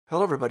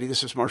Hello, everybody.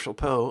 This is Marshall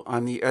Poe.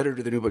 I'm the editor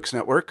of the New Books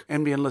Network.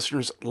 NBN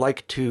listeners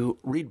like to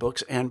read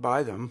books and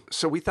buy them.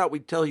 So we thought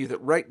we'd tell you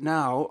that right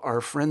now, our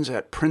friends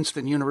at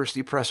Princeton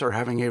University Press are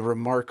having a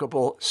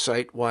remarkable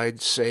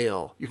site-wide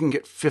sale. You can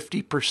get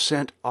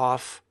 50%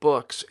 off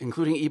books,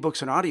 including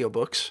ebooks and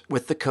audiobooks,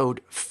 with the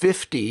code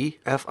 50,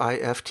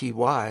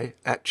 F-I-F-T-Y,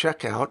 at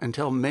checkout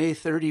until May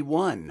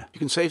 31. You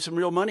can save some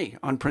real money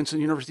on Princeton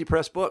University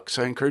Press books.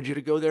 I encourage you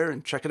to go there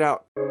and check it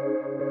out.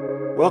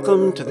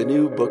 Welcome to the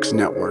New Books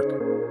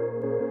Network.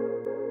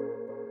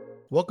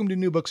 Welcome to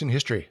New Books in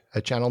History,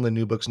 a channel on the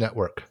New Books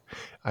Network.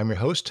 I'm your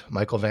host,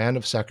 Michael Vann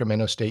of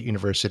Sacramento State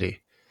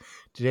University.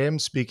 Today I'm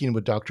speaking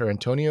with Dr.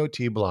 Antonio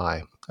T.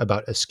 Bly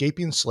about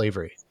Escaping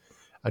Slavery,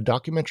 a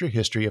documentary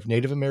history of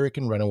Native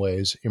American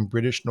runaways in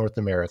British North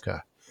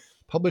America,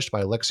 published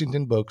by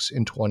Lexington Books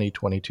in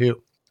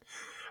 2022.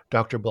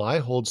 Dr. Bly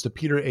holds the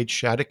Peter H.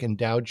 Shattuck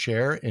Endowed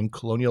Chair in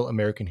Colonial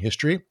American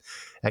History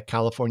at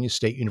California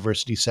State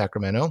University,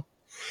 Sacramento,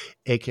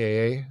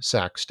 aka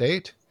Sac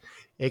State,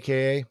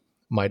 aka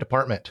my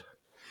department.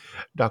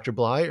 Dr.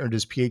 Bly earned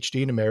his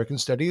PhD in American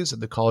Studies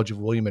at the College of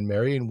William and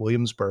Mary in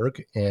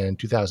Williamsburg in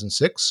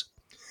 2006,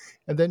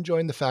 and then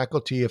joined the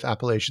faculty of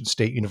Appalachian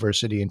State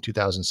University in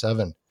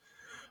 2007.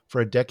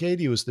 For a decade,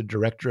 he was the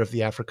director of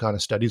the Africana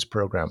Studies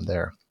program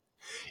there.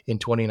 In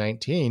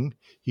 2019,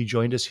 he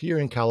joined us here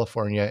in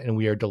California, and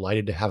we are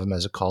delighted to have him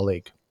as a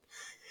colleague.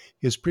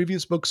 His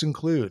previous books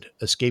include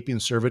Escaping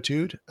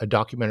Servitude, a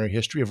documentary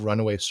history of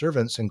runaway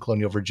servants in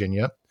colonial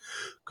Virginia,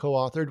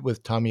 co-authored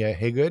with Tamia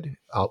Haygood,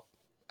 out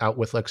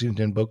with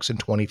Lexington Books in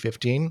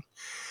 2015,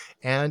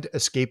 and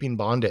Escaping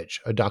Bondage,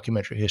 a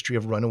documentary history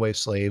of runaway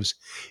slaves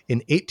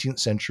in 18th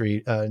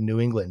century New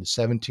England,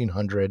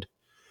 1700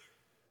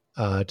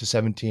 to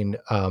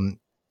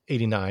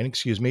 1789,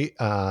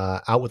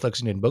 out with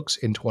Lexington Books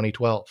in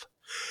 2012.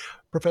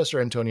 Professor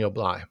Antonio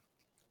Bly,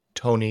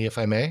 Tony, if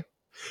I may,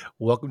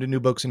 welcome to New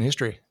Books in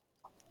History.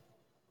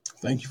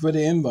 Thank you for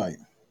the invite.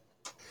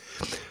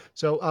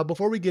 So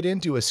before we get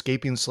into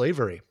Escaping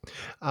Slavery,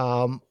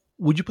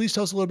 would you please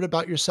tell us a little bit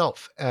about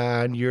yourself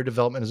and your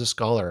development as a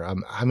scholar?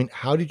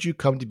 How did you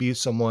come to be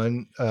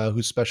someone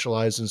who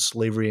specialized in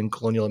slavery in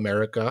colonial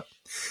America?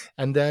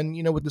 And then,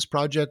 with this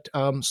project,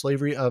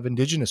 slavery of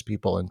indigenous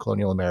people in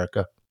colonial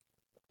America?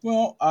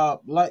 Well,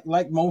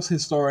 like most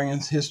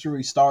historians,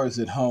 history starts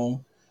at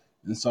home.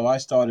 And so I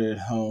started at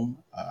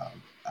home.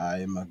 I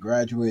am a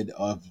graduate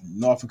of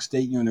Norfolk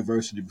State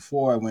University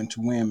before I went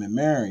to William and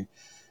Mary.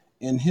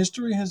 And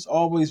history has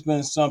always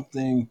been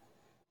something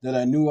that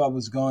I knew I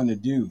was going to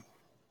do.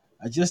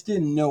 I just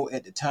didn't know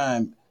at the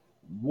time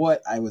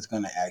what I was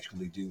going to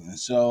actually do. And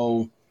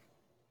so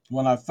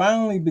when I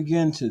finally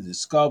began to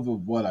discover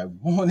what I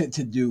wanted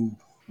to do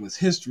was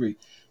history,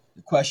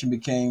 the question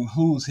became,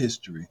 whose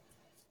history?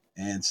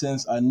 And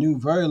since I knew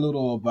very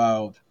little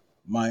about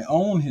my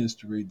own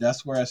history,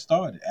 that's where I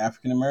started,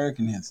 African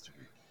American history.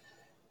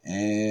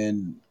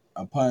 And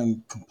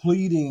upon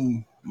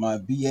completing my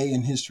BA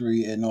in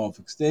history at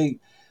Norfolk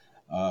State,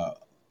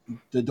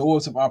 the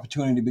doors of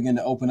opportunity began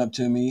to open up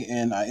to me,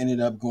 and I ended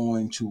up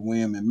going to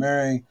William and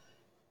Mary.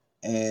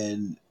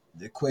 And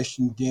the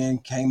question then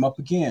came up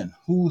again,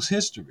 whose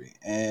history?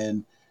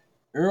 And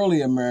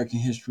early American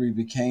history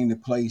became the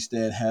place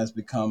that has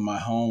become my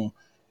home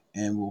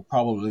and will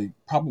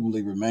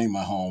probably remain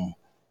my home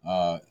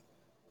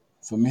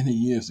for many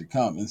years to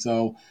come. And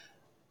so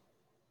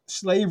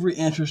slavery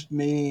interested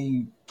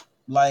me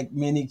like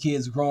many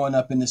kids growing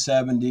up in the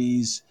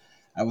 70s.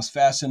 I was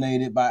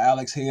fascinated by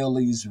Alex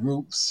Haley's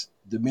Roots,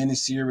 the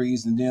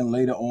miniseries, and then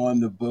later on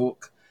the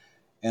book.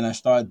 And I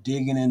started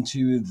digging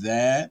into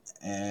that.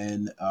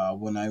 And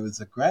when I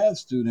was a grad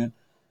student,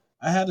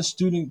 I had a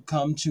student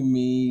come to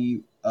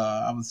me.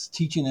 I was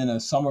teaching in a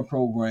summer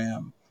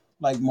program,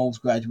 like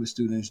most graduate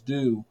students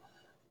do.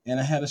 And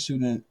I had a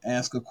student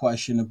ask a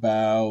question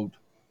about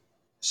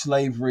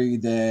slavery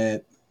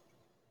that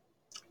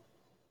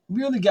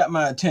really got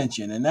my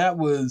attention. And that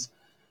was,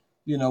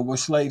 were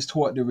slaves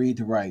taught to read,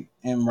 to write,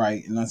 and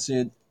write? And I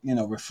said,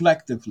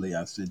 reflectively,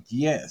 I said,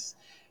 yes.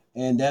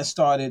 And that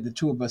started the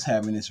two of us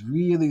having this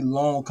really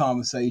long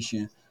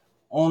conversation,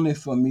 only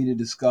for me to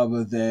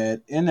discover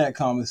that in that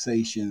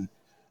conversation,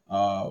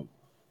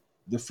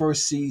 the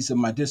first seeds of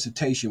my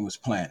dissertation was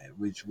planted,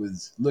 which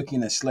was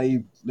looking at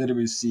slave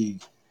literacy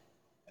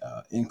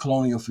in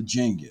colonial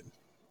Virginia.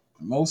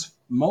 Most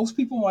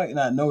people might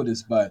not know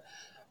this, but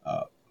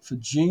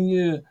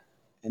Virginia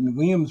and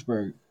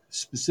Williamsburg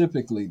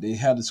specifically, they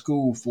had a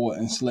school for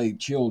enslaved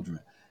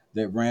children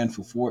that ran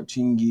for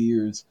 14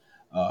 years.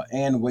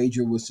 Ann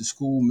Wager was the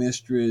school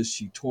mistress.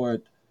 She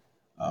taught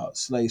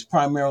slaves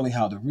primarily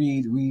how to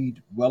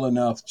read well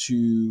enough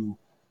to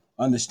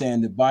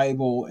understand the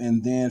Bible.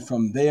 And then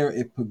from there,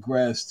 it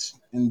progressed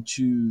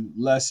into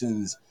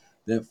lessons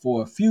that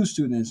for a few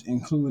students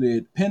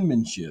included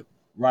penmanship,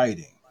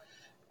 writing.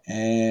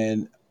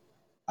 And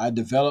I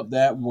developed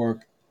that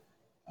work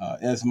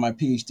as my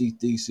PhD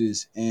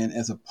thesis. And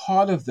as a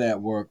part of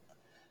that work,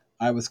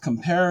 I was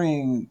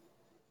comparing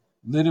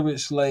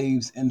literate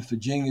slaves in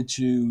Virginia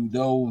to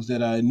those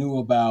that I knew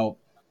about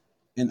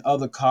in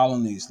other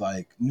colonies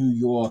like New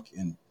York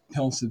and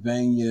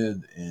Pennsylvania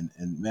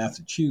and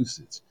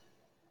Massachusetts.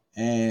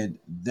 And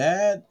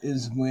that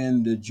is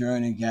when the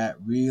journey got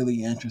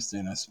really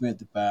interesting. I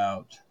spent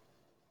about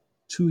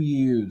 2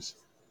 years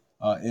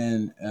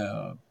in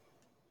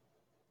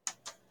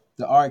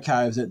the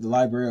archives at the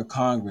Library of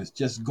Congress,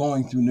 just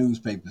going through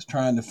newspapers,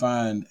 trying to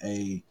find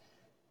a,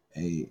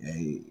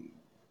 a,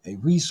 a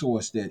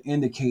resource that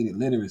indicated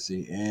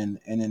literacy. And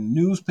in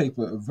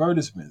newspaper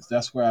advertisements,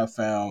 that's where I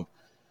found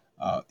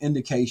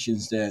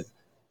indications that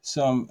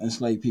some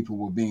enslaved people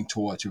were being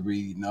taught to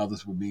read and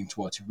others were being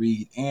taught to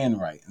read and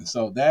write. And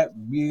so that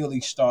really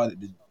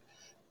started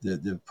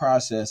the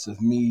process of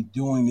me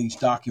doing these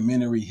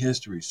documentary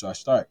histories. So I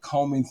started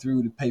combing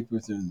through the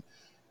papers in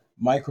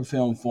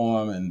microfilm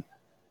form and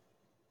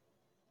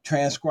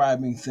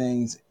transcribing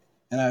things.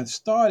 And I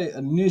started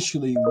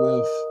initially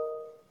with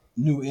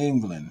New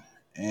England.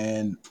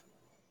 And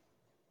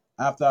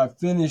after I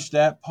finished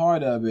that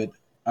part of it,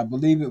 I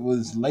believe it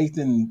was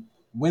Lathan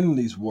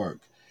Winley's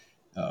work.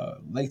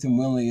 Lathan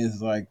Winley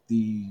is like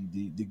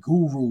the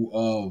guru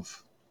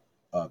of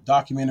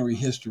documentary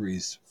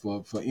histories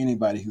for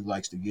anybody who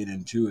likes to get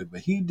into it.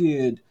 But he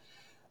did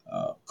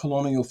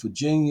colonial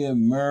Virginia,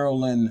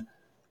 Maryland,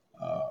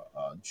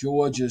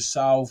 Georgia,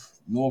 South,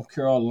 North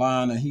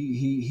Carolina.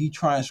 He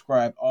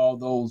transcribed all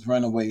those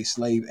runaway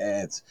slave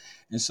ads.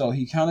 And so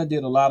he kind of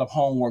did a lot of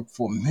homework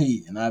for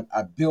me. And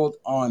I built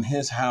on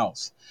his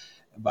house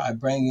by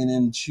bringing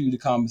into the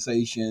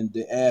conversation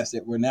the ads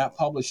that were not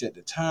published at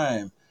the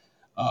time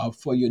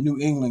for your New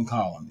England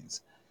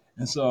colonies.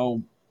 And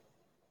so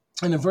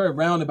in a very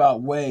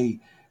roundabout way,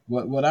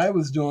 what I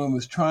was doing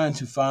was trying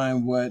to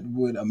find what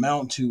would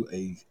amount to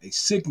a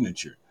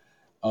signature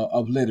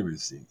of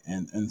literacy.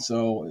 And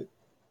so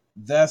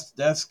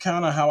that's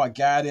kind of how I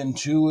got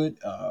into it.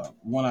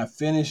 When I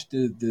finished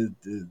the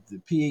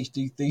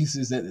PhD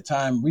thesis at the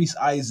time, Reese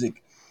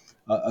Isaac,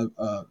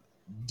 a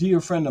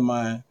dear friend of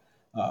mine,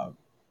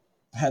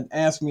 had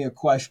asked me a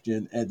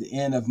question at the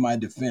end of my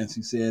defense.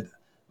 He said,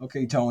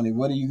 "Okay, Tony,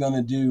 what are you going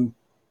to do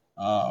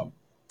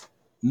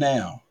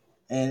now?"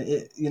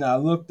 And I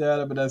looked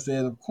at it, but I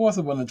said, "Of course,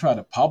 I'm going to try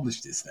to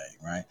publish this thing,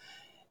 right?"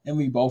 And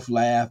we both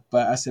laughed.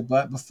 But I said,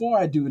 "But before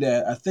I do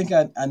that, I think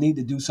I need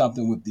to do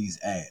something with these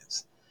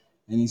ads."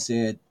 And he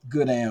said,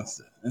 "Good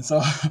answer." And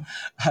so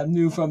I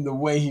knew from the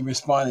way he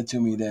responded to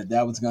me that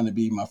that was going to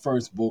be my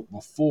first book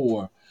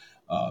before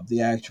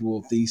the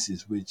actual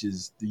thesis, which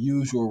is the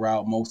usual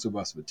route most of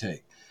us would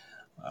take.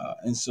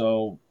 And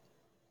so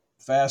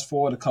fast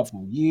forward a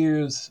couple of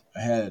years,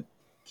 I had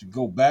to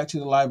go back to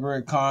the Library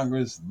of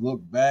Congress, look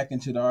back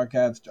into the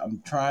archives.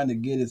 I'm trying to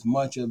get as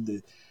much of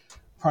the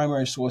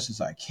primary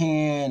sources I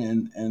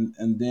can.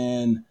 And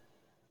then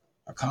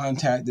I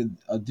contacted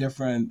a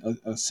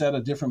set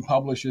of different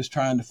publishers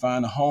trying to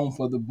find a home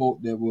for the book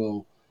that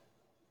will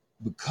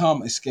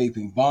become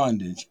Escaping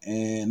Bondage.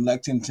 And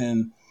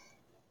Lexington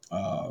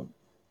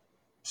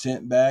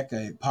sent back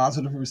a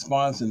positive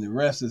response, and the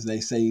rest, as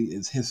they say,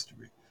 is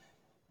history.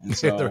 And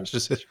so There's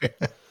just history.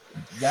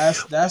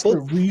 that's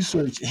the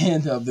research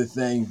end of the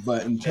thing.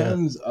 But in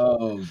terms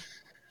of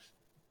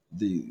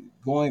the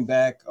going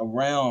back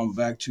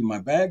to my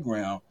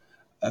background,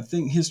 I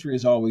think history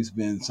has always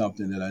been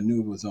something that I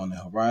knew was on the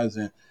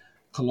horizon.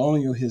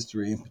 Colonial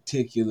history in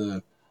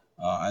particular,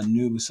 I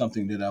knew was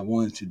something that I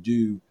wanted to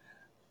do.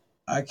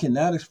 I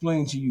cannot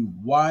explain to you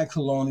why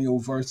colonial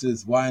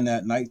versus why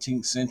not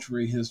 19th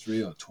century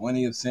history or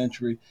 20th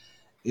century.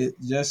 It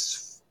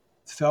just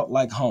felt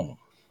like home.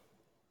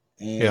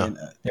 And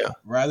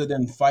rather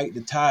than fight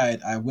the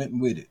tide, I went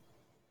with it.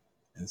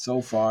 And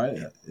so far,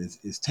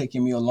 it's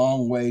taken me a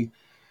long way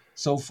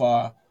so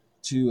far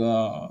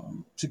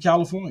to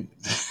California.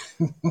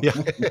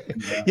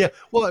 Yeah.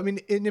 Well, I mean,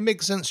 it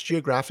makes sense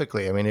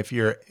geographically. I mean, if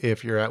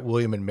you're at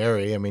William and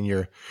Mary, I mean,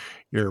 you're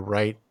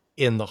right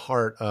in the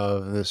heart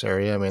of this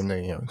area. I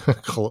mean,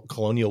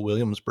 Colonial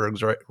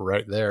Williamsburg's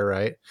right there,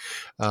 right?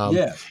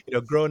 Yes.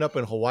 Growing up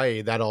in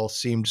Hawaii, that all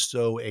seemed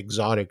so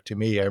exotic to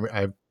me.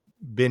 I've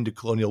been to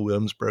Colonial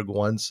Williamsburg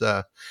once.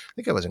 I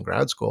think I was in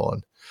grad school,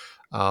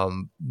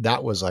 and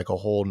that was like a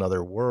whole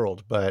nother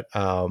world. But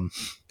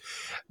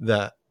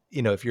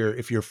if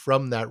you're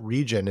from that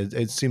region,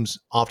 it seems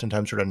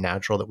oftentimes sort of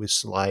natural that we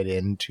slide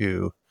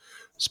into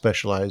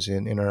specialize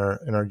in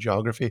our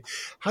geography.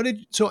 How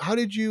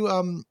did you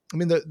I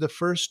mean, the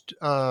first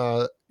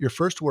your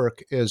first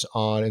work is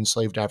on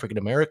enslaved African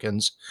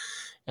Americans,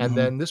 and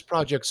then this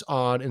project's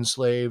on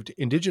enslaved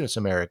Indigenous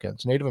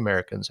Americans, Native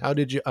Americans. How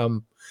did you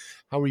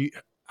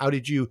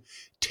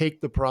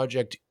take the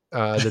project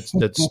that's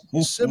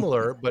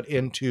similar but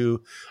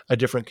into a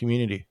different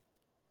community?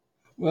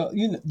 Well,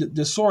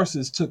 the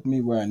sources took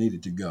me where I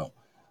needed to go.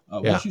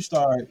 Once you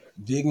start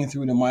digging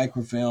through the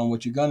microfilm,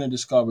 what you're going to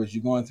discover as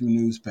you're going through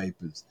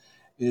newspapers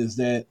is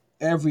that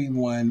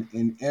everyone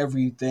and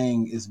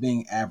everything is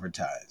being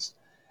advertised.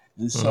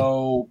 And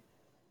so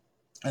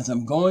as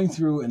I'm going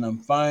through and I'm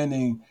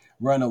finding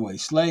runaway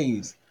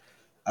slaves,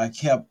 I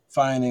kept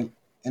finding,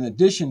 in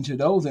addition to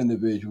those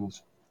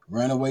individuals,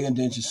 runaway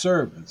indentured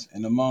servants.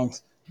 And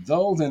amongst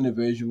those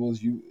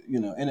individuals,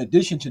 in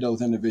addition to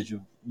those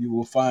individuals, you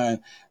will find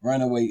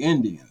runaway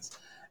Indians.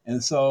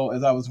 And so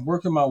as I was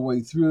working my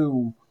way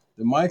through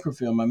the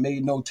microfilm, I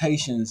made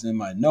notations in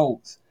my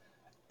notes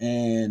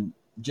and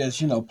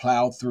just,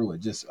 plowed through it.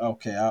 Just,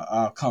 okay,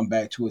 I'll come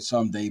back to it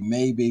someday,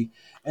 maybe.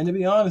 And to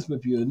be honest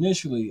with you,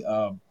 initially,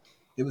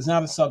 it was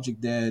not a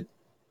subject that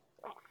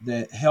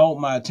held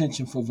my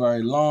attention for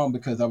very long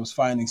because I was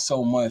finding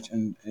so much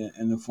in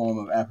the form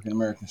of African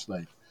American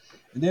slaves.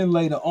 And then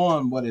later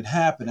on, what had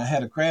happened, I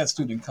had a grad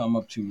student come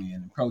up to me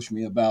and approach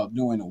me about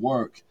doing the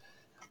work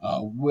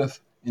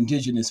with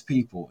indigenous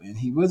people. And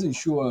he wasn't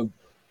sure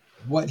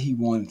what he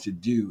wanted to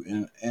do.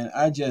 And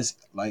I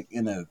just, like,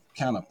 in a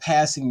kind of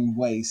passing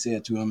way,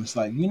 said to him, it's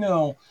like,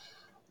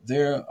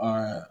 there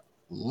are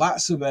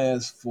lots of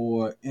ads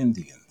for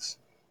Indians.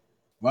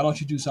 Why don't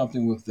you do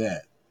something with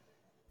that?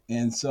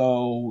 And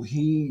so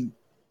he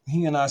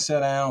and I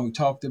sat down, we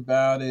talked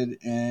about it,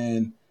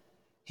 and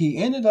he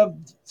ended up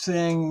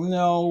saying,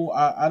 no,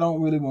 I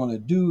don't really want to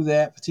do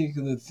that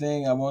particular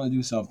thing. I want to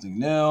do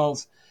something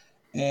else.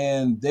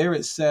 And there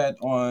it sat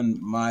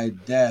on my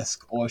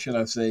desk, or should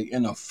I say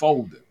in a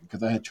folder,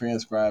 because I had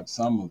transcribed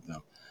some of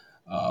them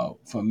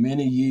for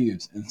many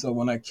years. And so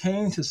when I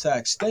came to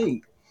Sac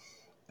State,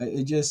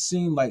 it just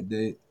seemed like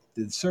the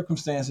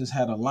circumstances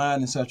had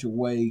aligned in such a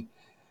way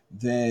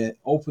that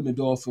opened the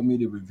door for me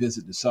to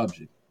revisit the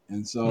subject.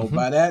 And so Mm-hmm.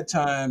 by that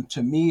time,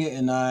 Tamia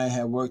and I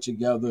had worked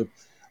together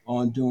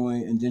on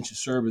doing indentured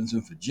servants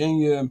in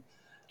Virginia.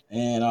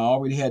 And I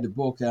already had the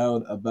book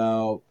out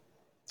about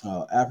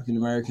African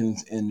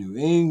Americans in New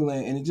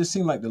England. And it just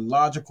seemed like the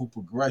logical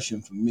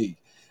progression for me.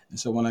 And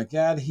so when I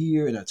got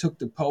here and I took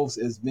the post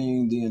as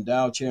being the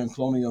endowed chair in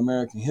colonial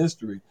American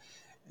history,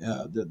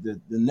 the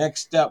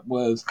next step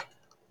was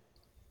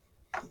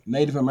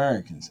Native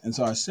Americans. And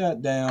so I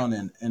sat down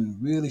and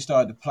really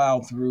started to plow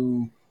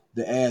through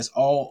the ads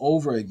all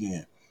over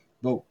again.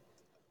 But,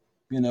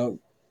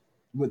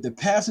 with the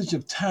passage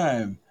of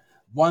time,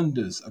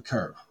 wonders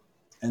occur.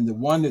 And the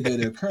wonder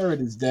that occurred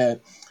is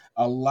that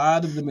a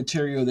lot of the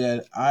material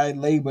that I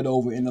labored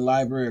over in the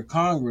Library of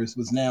Congress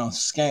was now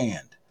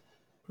scanned.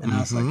 And I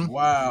was like, Mm-hmm.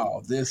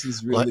 wow, this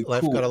is really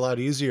Life got a cool. lot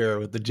easier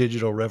with the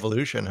digital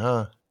revolution,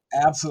 huh?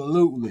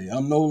 Absolutely.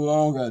 I'm no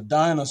longer a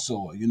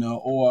dinosaur,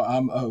 or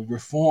I'm a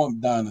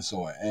reformed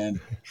dinosaur. And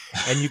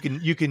you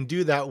can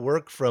do that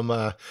work from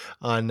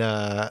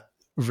on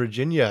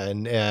Virginia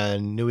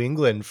and New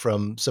England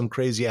from some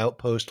crazy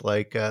outpost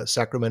like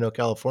Sacramento,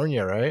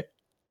 California, right?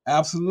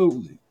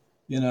 Absolutely,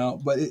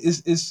 but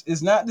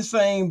it's not the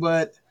same.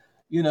 But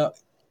you know,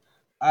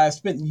 I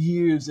spent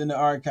years in the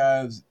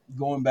archives,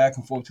 going back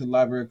and forth to the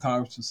Library of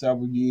Congress for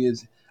several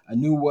years. I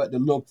knew what to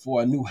look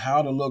for. I knew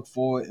how to look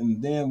for it. And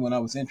then when I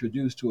was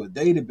introduced to a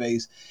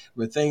database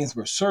where things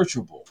were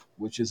searchable,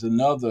 which is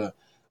another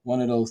one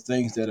of those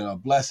things that are a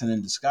blessing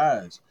in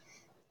disguise,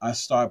 I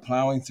started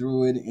plowing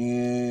through it,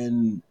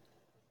 and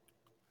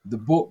the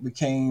book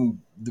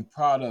became the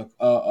product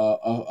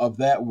of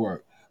that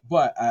work.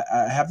 But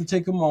I have to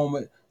take a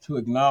moment to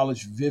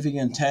acknowledge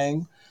Vivian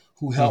Tang,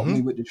 who helped Mm-hmm.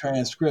 me with the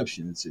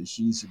transcription. So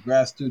she's a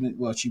grad student.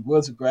 Well, she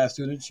was a grad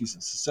student. She's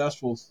a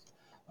successful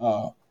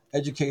uh,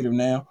 educator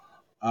now.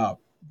 Uh,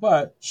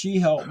 but she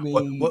helped me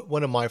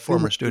One of my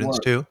former finish the students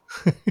work.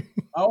 too.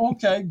 Oh,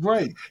 okay,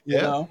 great.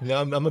 Yeah,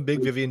 no, I'm a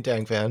big Vivian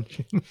Tang fan.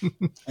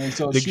 And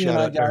so Big she and shout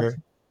I out to got her.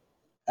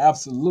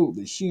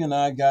 Absolutely. She and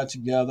I got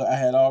together. I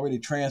had already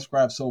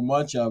transcribed so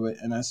much of it,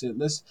 and I said,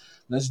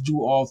 let's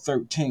do all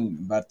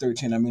 13. By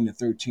 13, I mean the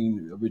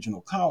 13 original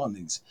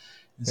colonies.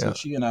 And so Yeah,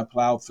 she and I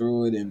plowed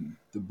through it, and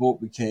the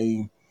book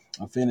became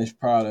a finished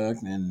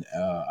product, and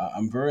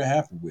I'm very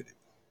happy with it.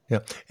 yeah.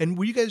 And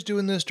were you guys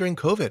doing this during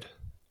COVID?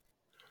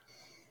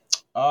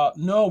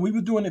 No, we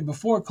were doing it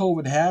before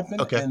COVID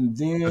happened, Okay,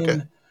 and okay,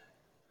 then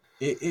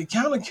it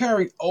kind of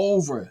carried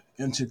over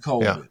into yeah,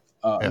 COVID.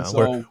 And yeah.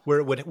 Where so where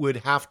it would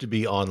have to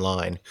be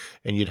online,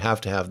 and you'd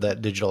have to have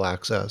that digital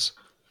access.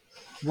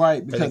 Right, I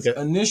think. because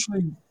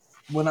initially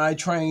when I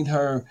trained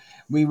her,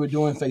 we were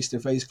doing face to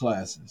face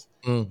classes.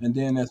 Mm, And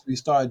then as we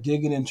started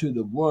digging into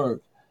the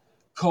work,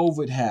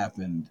 COVID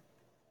happened,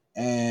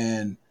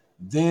 and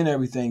then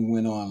everything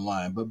went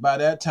online. But by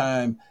that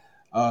time,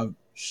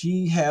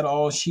 she had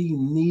all she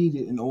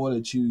needed in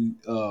order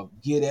to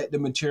get at the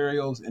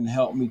materials and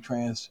help me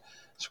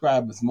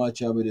transcribe as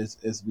much of it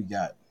as we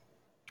got.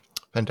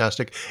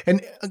 fantastic.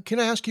 And can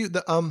I ask you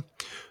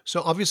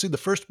so obviously the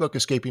first book,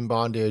 Escaping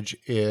Bondage,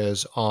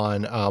 is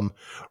on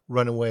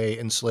runaway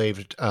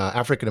enslaved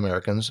African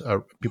Americans,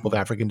 people of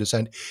African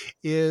descent.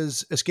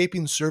 Is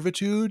Escaping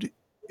Servitude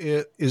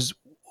is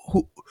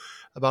who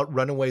about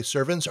runaway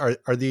servants?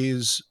 Are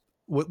these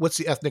what's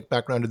the ethnic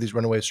background of these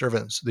runaway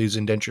servants, these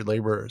indentured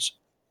laborers?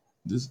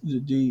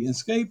 The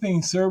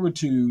Escaping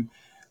Servitude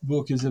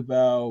book is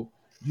about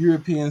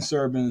European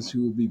servants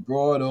who would be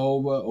brought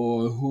over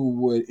or who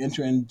would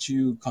enter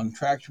into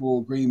contractual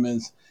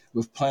agreements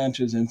with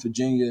planters in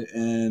Virginia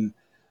and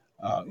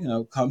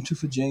come to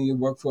Virginia,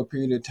 work for a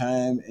period of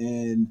time,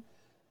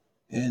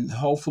 and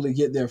hopefully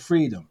get their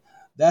freedom.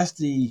 That's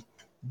the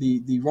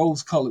the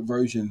rose-colored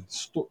version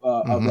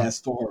of Mm-hmm. that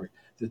story.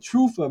 The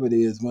truth of it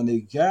is, when they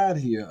got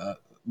here,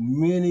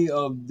 many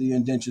of the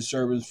indentured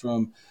servants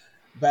from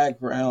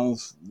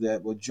backgrounds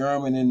that were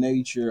German in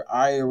nature,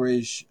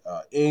 Irish,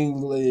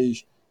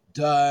 English,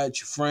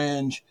 Dutch,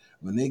 French,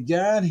 when they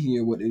got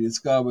here, what they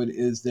discovered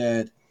is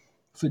that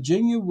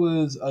Virginia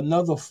was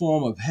another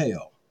form of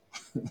hell,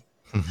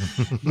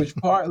 which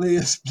partly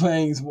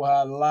explains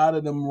why a lot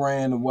of them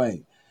ran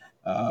away.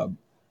 Uh,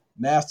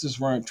 Masters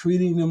weren't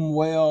treating them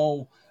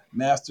well.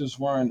 Masters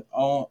weren't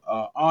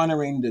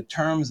honoring the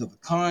terms of the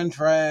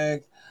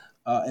contract.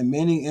 In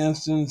many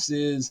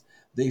instances,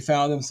 they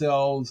found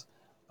themselves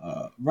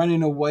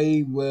running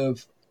away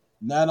with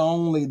not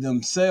only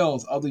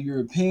themselves, other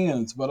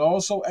Europeans, but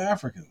also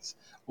Africans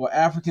or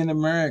African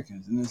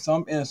Americans. And in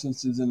some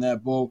instances in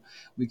that book,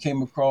 we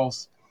came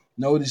across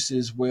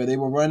notices where they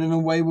were running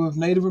away with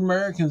Native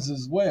Americans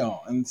as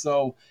well. And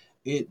so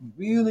it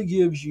really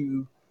gives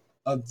you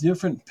a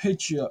different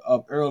picture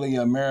of early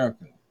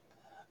America.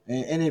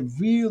 And it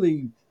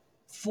really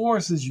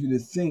forces you to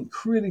think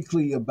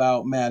critically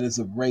about matters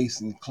of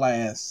race and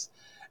class.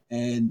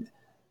 And,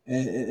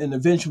 and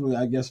eventually,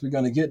 I guess we're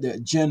going to get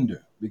that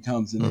gender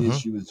becomes an Mm-hmm.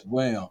 issue as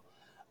well.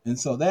 And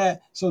so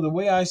the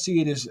way I see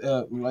it is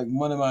like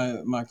one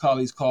of my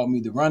colleagues called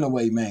me the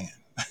runaway man.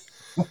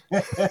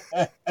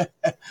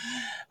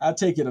 I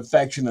take it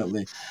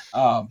affectionately.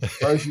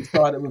 First, you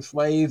started with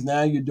slaves.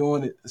 Now you're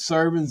doing it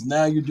servants.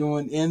 Now you're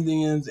doing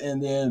Indians,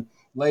 and then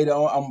later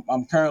on,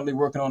 I'm currently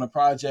working on a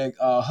project,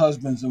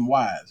 husbands and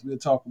wives. We'll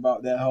talk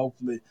about that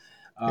hopefully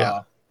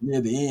Yeah. near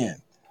the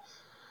end.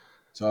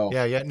 So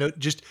Yeah, yeah. No,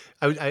 just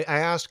I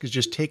ask because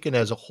just taken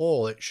as a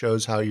whole, it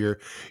shows how you're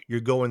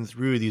going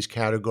through these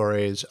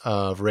categories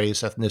of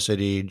race,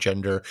 ethnicity,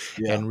 gender,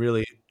 yeah, and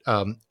really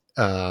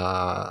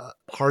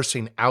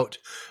parsing out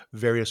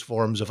various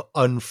forms of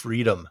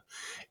unfreedom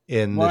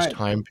in this right,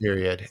 time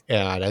period.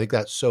 And I think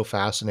that's so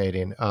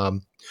fascinating.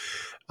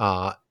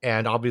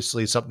 And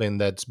obviously something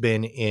that's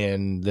been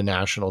in the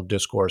national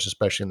discourse,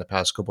 especially in the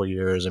past couple of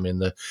years. I mean,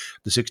 the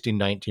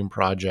 1619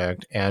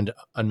 Project and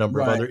a number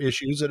of right, other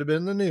issues that have been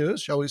in the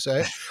news, shall we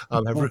say,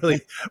 have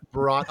really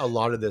brought a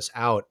lot of this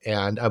out.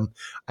 And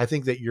I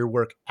think that your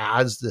work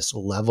adds this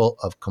level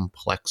of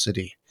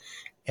complexity.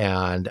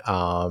 And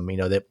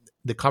that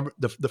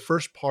the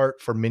first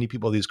part for many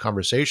people, these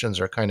conversations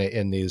are kind of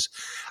in these,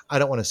 I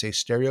don't want to say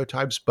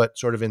stereotypes, but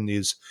sort of in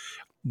these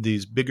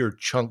bigger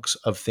chunks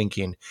of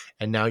thinking,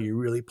 and now you're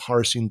really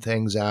parsing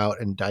things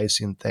out and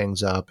dicing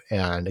things up,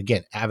 and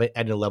again adding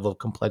a level of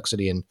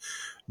complexity and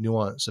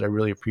nuance that I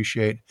really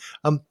appreciate.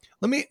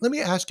 Let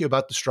me ask you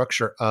about the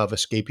structure of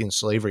Escaping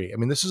Slavery. I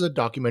mean, this is a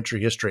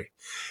documentary history,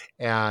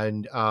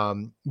 and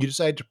you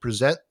decided to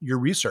present your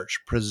research,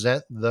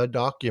 present the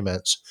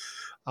documents,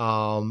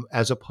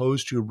 as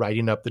opposed to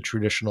writing up the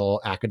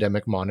traditional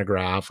academic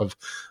monograph of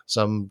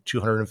some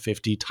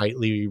 250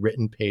 tightly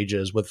written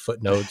pages with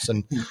footnotes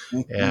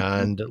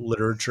and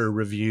literature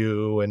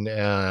review and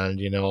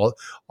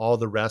all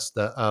the rest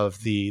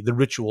of the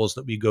rituals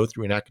that we go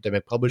through in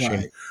academic publishing.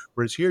 right,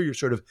 Whereas here you're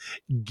sort of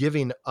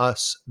giving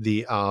us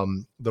the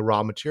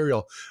raw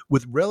material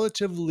with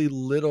relatively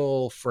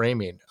little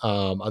framing,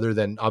 other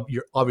than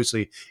you're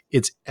obviously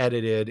it's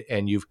edited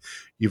and you've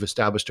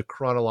established a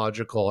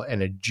chronological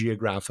and a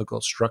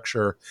geographical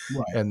structure,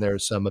 right. and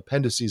there's some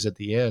appendices at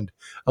the end.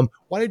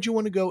 Why did you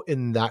want to go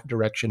in that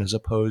direction as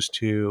opposed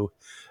to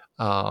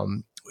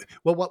um,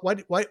 well,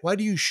 why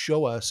do you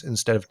show us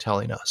instead of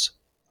telling us?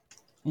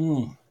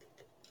 Mm,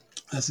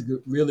 that's a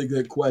really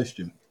good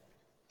question.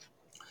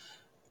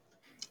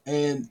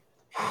 And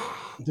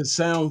to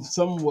sound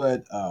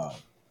somewhat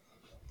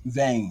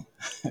vain,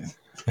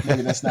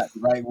 maybe that's not the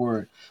right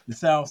word. To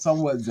sound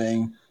somewhat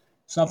vain,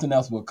 something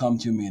else will come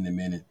to me in a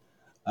minute.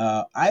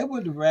 I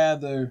would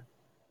rather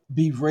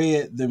be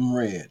read than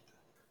read.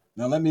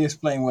 Now, let me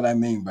explain what I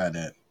mean by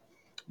that.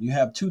 You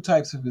have two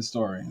types of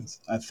historians,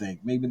 I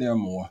think. Maybe there are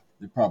more.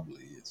 There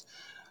probably is.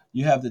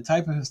 You have the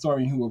type of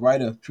historian who will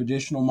write a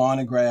traditional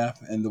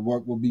monograph and the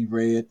work will be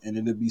read and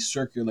it'll be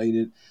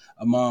circulated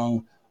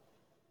among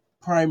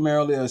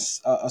primarily a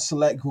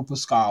select group of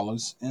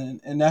scholars,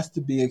 and that's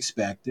to be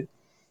expected.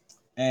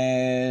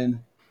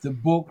 And the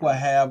book will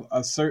have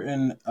a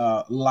certain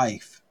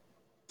life,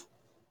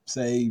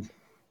 say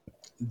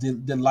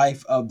the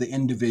life of the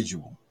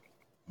individual.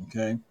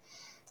 Okay.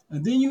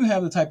 And then you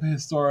have the type of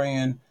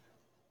historian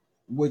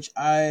which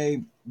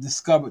I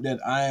discovered that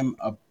I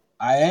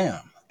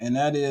am, and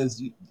that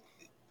is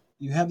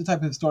you have the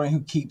type of historian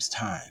who keeps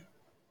time.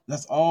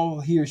 That's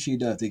all he or she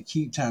does. They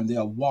keep time.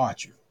 They're a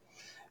watcher,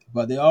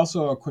 but they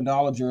also are a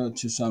chronologer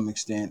to some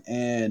extent.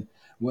 And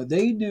what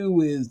they do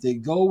is they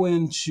go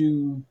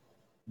into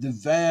the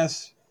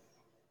vast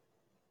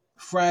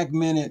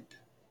fragmented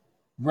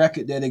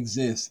record that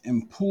exists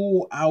and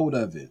pull out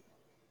of it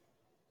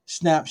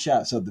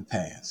snapshots of the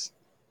past.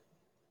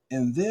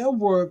 And their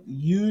work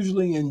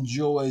usually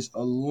enjoys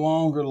a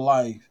longer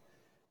life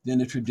than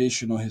the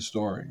traditional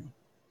historian.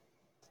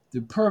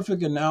 The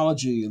perfect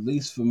analogy, at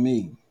least for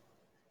me,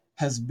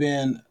 has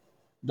been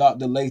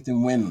Dr.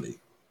 Lathan Winley.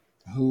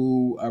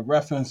 who I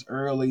referenced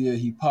earlier.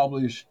 He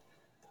published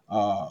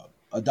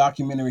a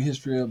documentary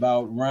history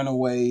about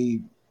runaway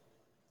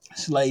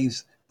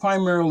slaves,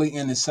 primarily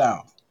in the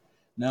South.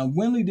 Now,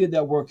 Winley did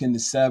that work in the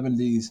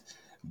 70s,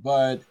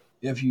 but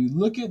if you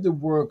look at the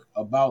work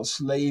about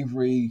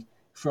slavery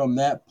from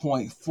that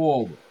point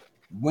forward,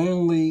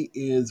 Winley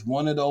is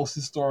one of those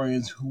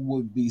historians who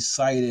would be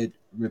cited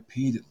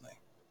repeatedly.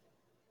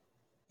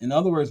 In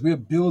other words, we're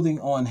building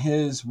on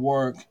his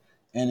work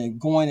and it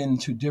going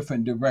into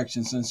different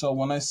directions. And so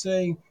when I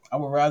say I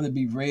would rather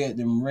be read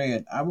than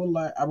read, I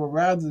would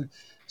rather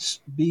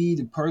be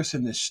the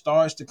person that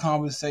starts the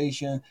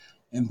conversation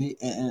and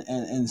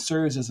and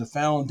serves as a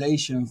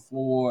foundation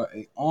for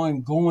an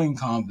ongoing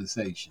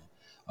conversation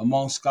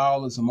among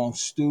scholars, among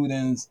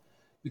students.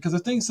 Because I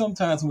think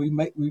sometimes when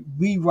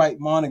we write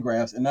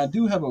monographs, and I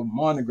do have a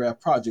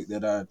monograph project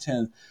that I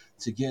intend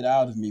to get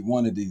out of me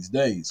one of these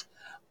days.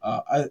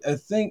 I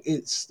think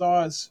it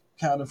starts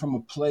kind of from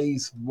a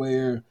place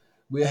where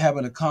we're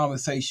having a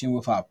conversation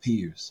with our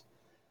peers.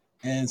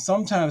 And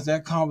sometimes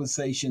that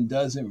conversation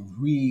doesn't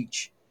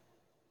reach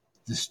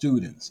the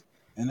students.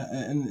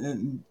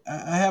 And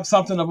I have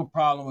something of a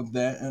problem with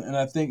that. And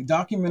I think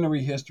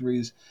documentary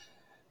histories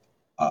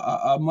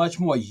are much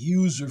more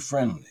user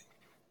friendly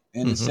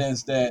in the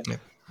sense that Yeah.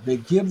 they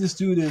give the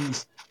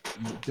students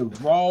the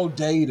raw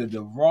data,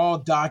 the raw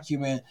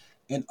document,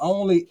 and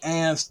only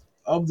ask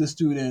of the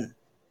student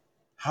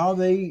how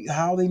they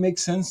make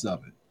sense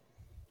of it.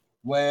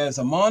 Whereas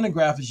a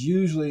monograph is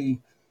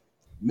usually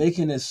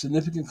making a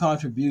significant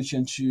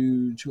contribution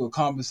to a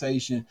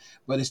conversation,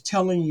 but it's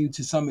telling you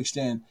to some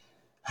extent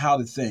how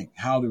to think,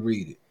 how to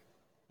read it.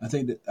 I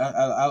think that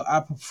I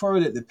prefer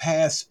that the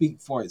past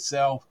speak for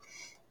itself,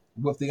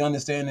 with the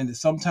understanding that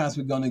sometimes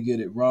we're going to get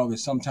it wrong and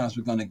sometimes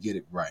we're going to get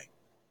it right.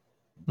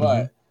 Mm-hmm.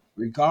 But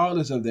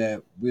regardless of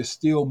that, we're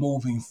still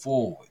moving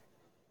forward,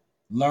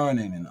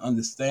 learning and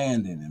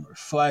understanding and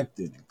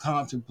reflecting and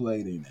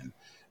contemplating and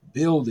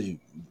building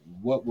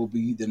what will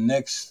be the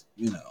next,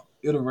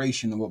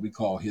 iteration of what we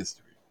call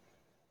history.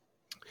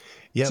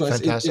 Yeah, So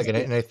fantastic.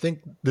 And I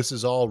think this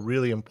is all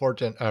really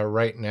important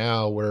right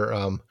now.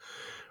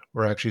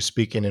 We're actually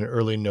speaking in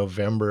early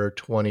November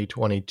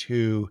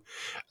 2022,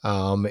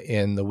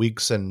 in the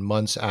weeks and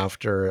months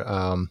after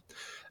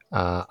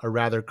a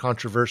rather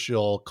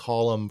controversial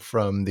column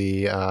from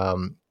the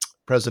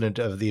president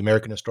of the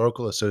American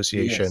Historical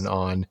Association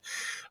yes,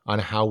 on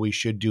how we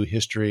should do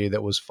history,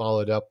 that was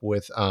followed up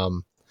with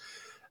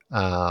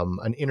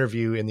an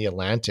interview in the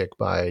Atlantic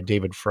by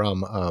David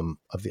Frum,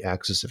 of the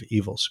Axis of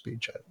Evil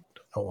speech. I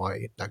don't know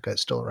why that guy's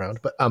still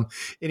around, but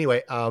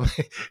anyway,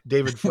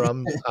 David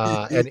Frum,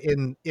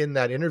 and in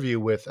that interview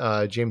with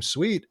James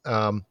Sweet,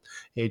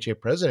 AHA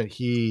president,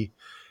 he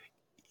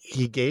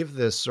gave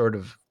this sort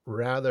of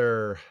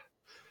rather,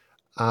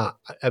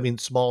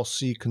 small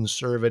c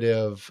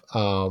conservative,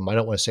 I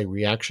don't want to say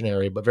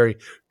reactionary, but very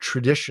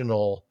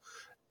traditional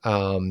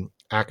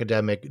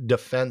academic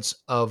defense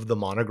of the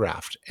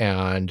monograph,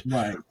 and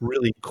right,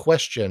 really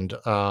questioned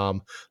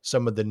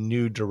some of the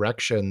new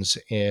directions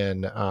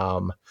in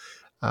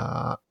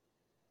uh,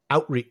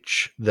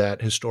 outreach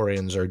that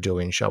historians are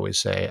doing, shall we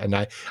say. And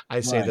I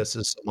say right, this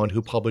as someone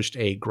who published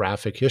a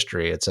graphic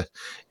history. It's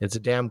a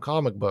damn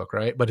comic book,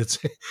 right? But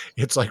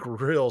it's like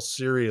real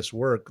serious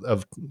work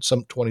of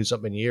some 20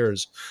 something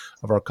years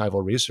of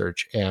archival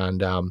research.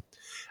 And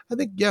I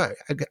think, yeah,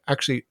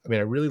 actually, I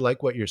really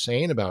like what you're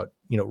saying about,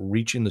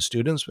 reaching the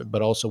students,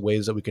 but also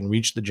ways that we can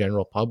reach the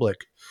general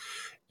public.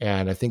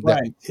 And I think that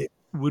right, it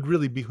would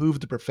really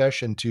behoove the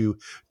profession to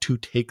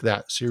take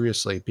that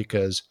seriously,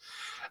 because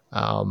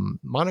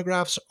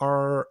monographs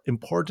are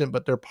important,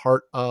 but they're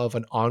part of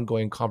an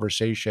ongoing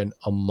conversation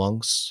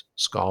amongst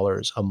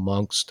scholars,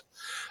 amongst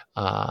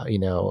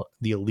the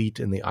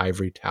elite in the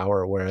ivory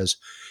tower. Whereas,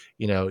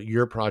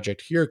 your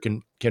project here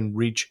can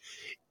reach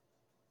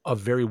a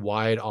very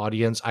wide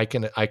audience. I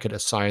could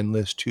assign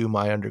this to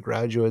my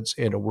undergraduates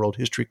in a world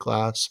history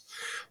class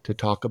to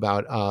talk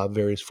about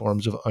various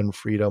forms of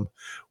unfreedom,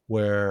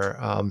 where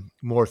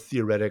more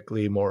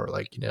theoretically, more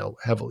like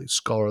heavily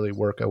scholarly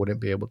work I wouldn't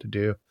be able to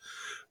do.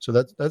 So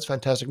that's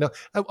fantastic. Now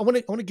I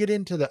want to get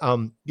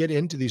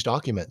into these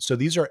documents. So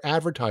these are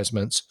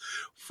advertisements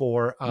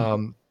for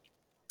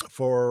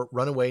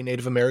runaway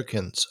Native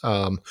Americans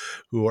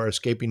who are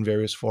escaping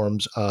various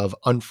forms of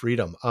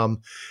unfreedom.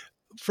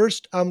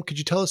 First, could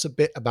you tell us a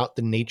bit about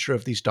the nature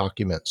of these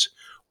documents?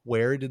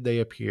 Where did they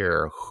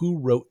appear? Who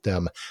wrote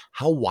them?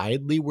 How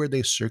widely were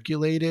they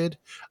circulated?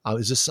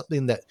 Is this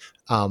something that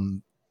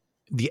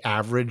the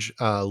average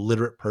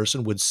literate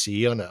person would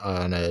see on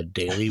a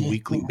daily,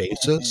 weekly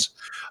basis?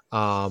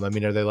 Are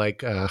they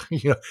like, are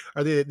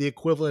they the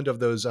equivalent of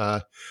those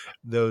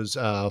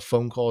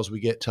phone calls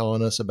we get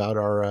telling us about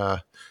our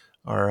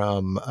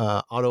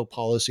auto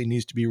policy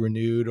needs to be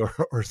renewed,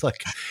 or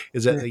like,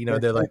 is that,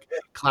 they're like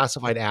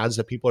classified ads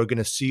that people are going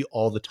to see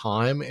all the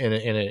time in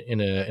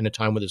a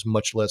time where there's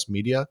much less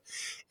media?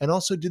 And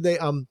also, do they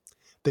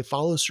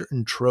follow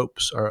certain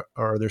tropes, or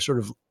are there sort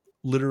of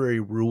literary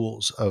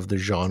rules of the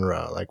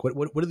genre? Like,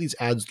 what do these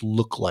ads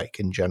look like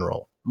in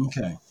general?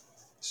 okay.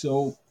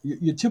 So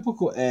your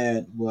typical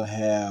ad will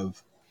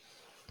have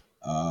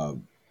uh,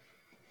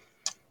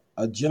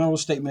 a general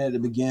statement at the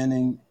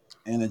beginning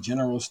and a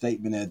general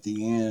statement at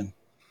the end,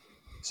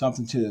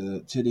 something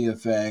to the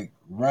effect: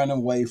 "Run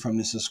away from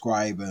the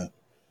subscriber."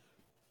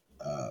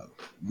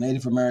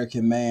 Native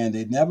American man.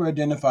 They never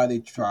identify their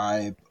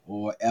tribe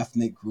or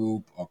ethnic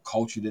group or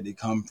culture that they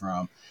come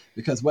from,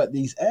 because what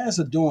these ads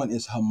are doing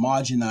is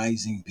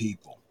homogenizing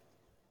people.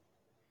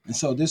 And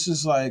so this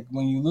is like,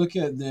 when you look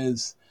at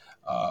this,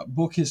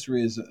 book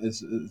history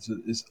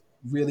is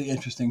really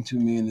interesting to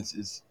me, and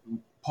it's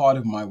part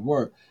of my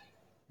work.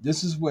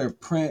 This is where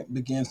print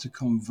begins to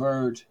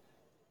convert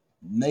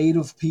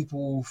native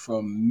people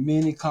from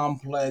many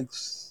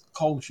complex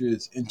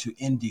cultures into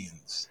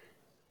Indians,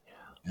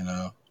 you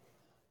know.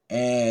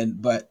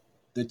 And but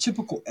the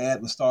typical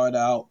ad will start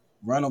out: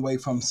 "Run away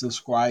from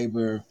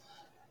subscriber,"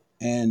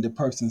 and the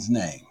person's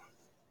name.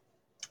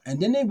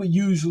 And then they would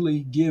usually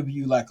give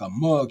you like a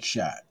mug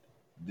shot.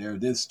 They're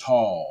this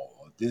tall,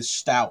 or this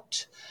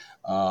stout,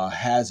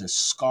 has a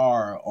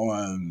scar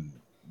on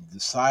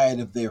the side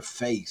of their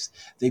face.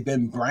 They've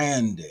been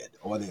branded,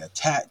 or they are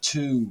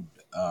tattooed,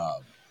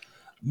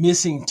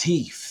 missing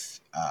teeth,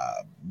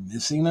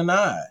 missing an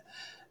eye.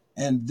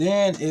 And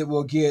then it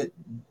will get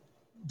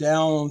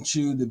down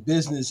to the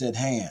business at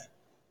hand,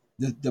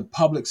 the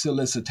public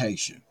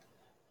solicitation.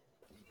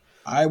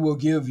 I will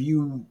give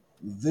you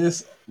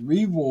this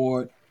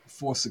reward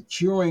for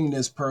securing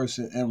this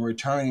person and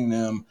returning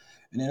them.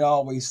 And I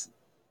always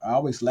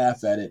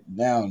laugh at it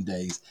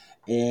nowadays.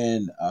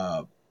 And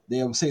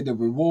they will say the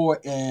reward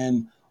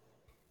and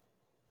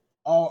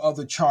all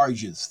other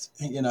charges.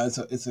 You know,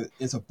 it's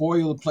a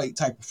boilerplate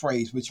type of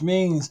phrase, which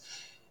means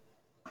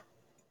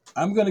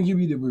I'm going to give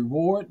you the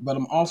reward, but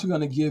I'm also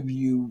going to give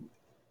you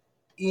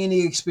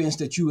any expense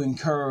that you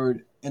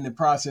incurred in the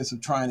process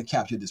of trying to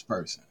capture this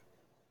person.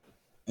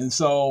 And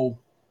so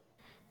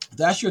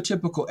that's your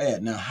typical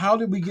ad. Now, how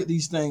did we get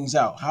these things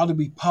out? How did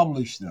we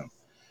publish them?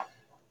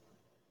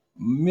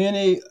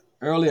 Many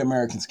early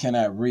Americans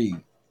cannot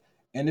read.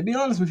 And to be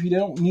honest with you, they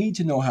don't need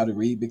to know how to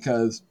read,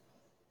 because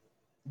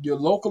your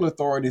local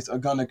authorities are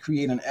going to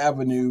create an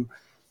avenue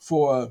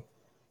for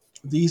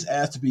these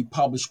ads to be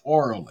published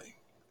orally.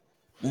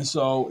 And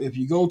so if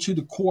you go to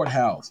the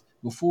courthouse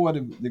before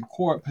the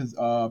court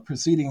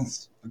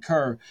proceedings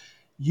occur,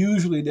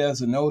 usually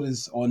there's a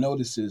notice or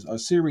notices, a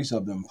series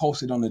of them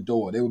posted on the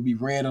door. They will be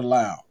read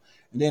aloud.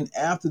 And then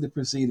after the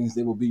proceedings,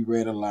 they will be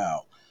read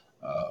aloud.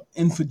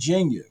 In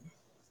Virginia,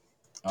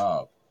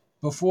 uh,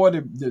 before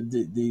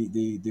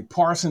the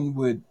parson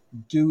would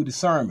do the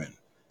sermon,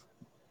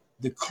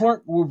 the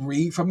clerk will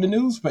read from the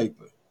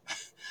newspaper.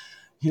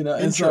 You know,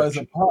 and so as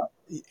a part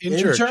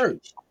in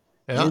church.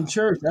 Yeah. In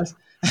church, that's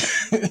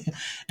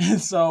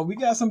and so we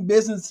got some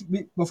business.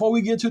 Before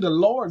we get to the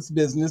Lord's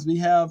business, we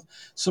have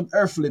some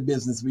earthly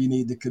business we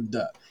need to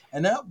conduct,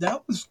 and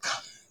that was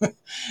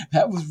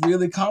that was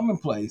really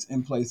commonplace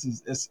in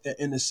places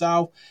in the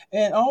South,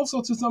 and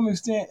also to some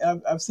extent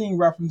I've seen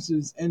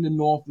references in the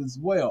North as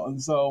well.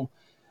 And so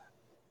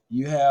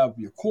you have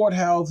your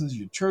courthouses,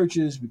 your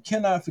churches. We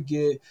cannot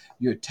forget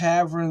your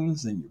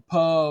taverns and your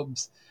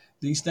pubs.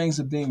 These things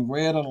are being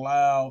read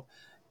aloud,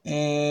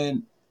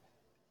 and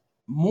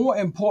more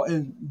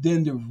important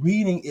than the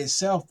reading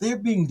itself, they're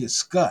being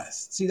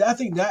discussed. See, I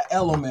think that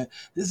element,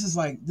 this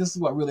is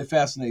what really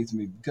fascinates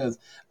me, because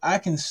I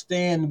can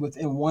stand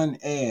within one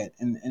ad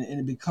and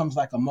it becomes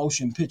like a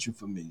motion picture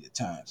for me at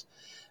times,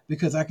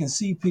 because I can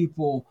see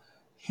people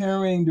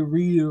hearing the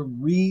reader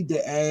read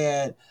the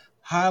ad,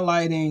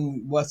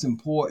 highlighting what's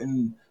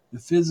important, the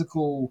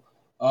physical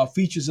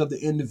features of the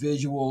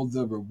individual,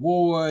 the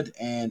reward,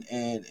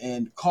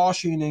 and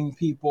cautioning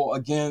people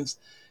against,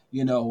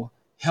 you know,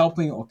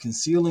 helping or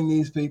concealing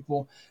these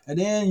people. And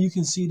then you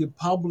can see the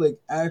public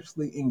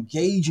actually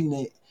engaging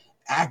it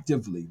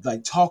actively,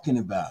 like talking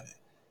about it,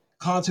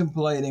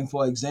 contemplating,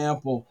 for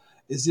example,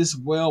 is this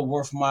well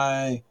worth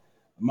my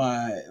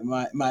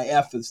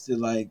efforts to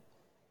like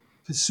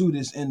pursue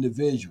this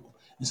individual?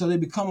 And so they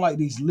become like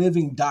these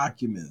living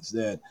documents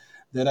that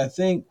I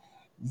think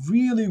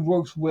really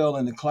works well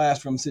in the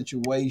classroom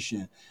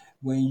situation.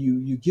 When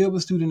you give a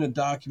student a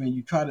document,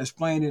 you try to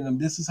explain to them,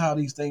 this is how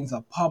these things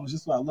are published.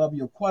 This is why I love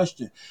your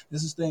question.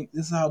 This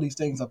is how these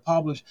things are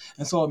published.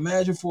 And so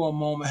imagine for a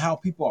moment how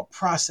people are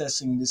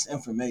processing this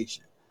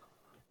information.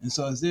 And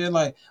so it's there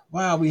like,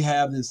 wow, we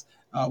have this,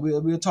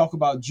 we'll talk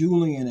about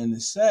Julian in a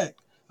sec,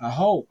 I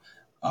hope.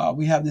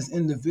 We have this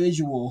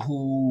individual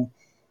who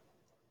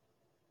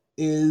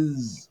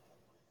is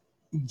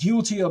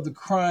guilty of the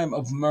crime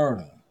of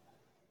murder.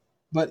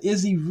 But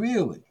is he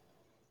really?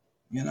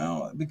 You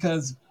know,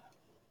 because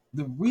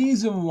the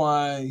reason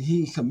why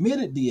he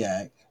committed the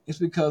act is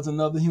because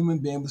another human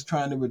being was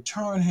trying to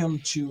return him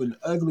to an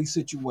ugly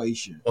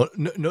situation. Well,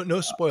 no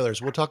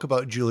spoilers. We'll talk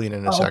about Julian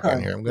in a second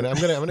Okay. here. I'm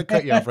gonna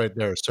cut you off right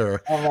there, sir.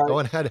 All right.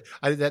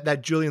 I want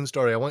that Julian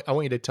story. I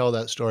want you to tell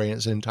that story in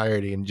its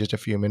entirety in just a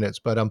few minutes.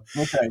 But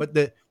Okay. but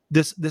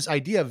this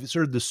idea of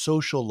sort of the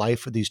social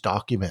life of these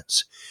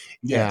documents,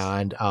 Yes.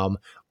 and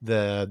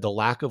the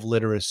lack of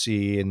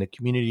literacy in the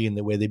community and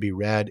the way they be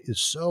read is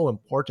so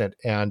important.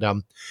 And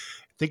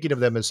thinking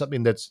of them as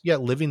something that's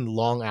living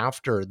long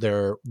after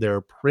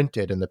they're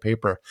printed in the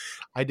paper.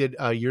 I did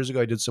years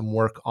ago. I did some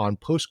work on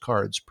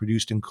postcards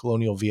produced in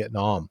colonial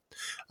Vietnam,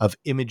 of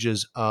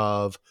images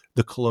of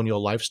the colonial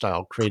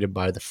lifestyle created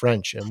by the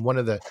French. And one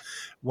of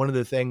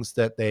the things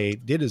that they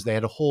did is they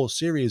had a whole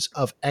series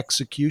of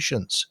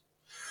executions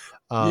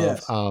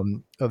Yes. of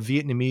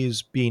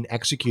Vietnamese being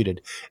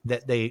executed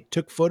that they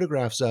took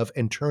photographs of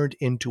and turned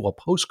into a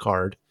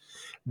postcard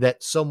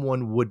that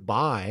someone would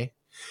buy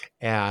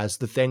as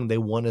the thing they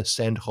want to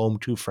send home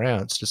to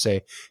France to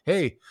say,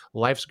 hey,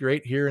 life's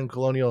great here in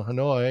colonial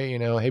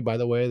Hanoi. Hey, by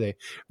the way,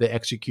 they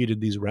executed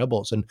these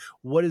rebels. And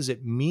what does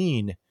it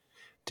mean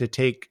to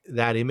take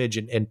that image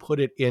and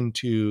put it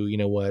into,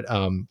 what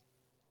um,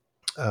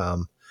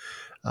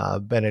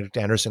 Benedict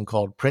Anderson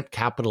called print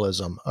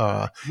capitalism,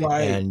 Right.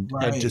 and to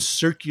Right.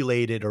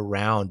 circulate it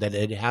around, that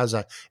it has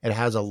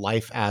a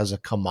life as a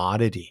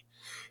commodity,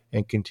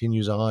 and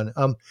continues on.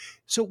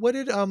 So what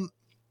did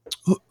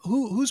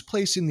who's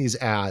placing these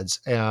ads?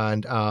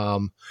 And I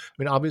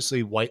mean,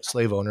 obviously white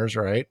slave owners,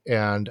 right?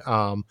 And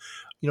are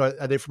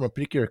they from a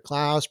particular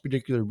class,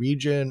 particular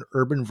region,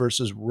 urban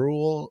versus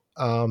rural?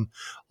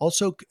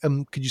 Also,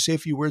 could you say a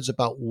few words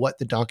about what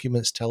the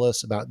documents tell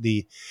us about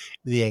the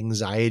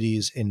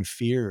anxieties and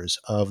fears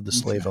of the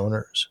slave Okay.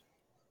 owners?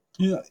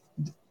 You know,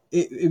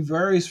 it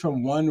varies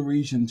from one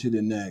region to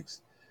the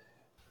next.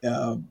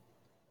 Uh,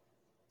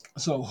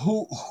 so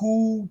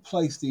who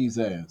placed these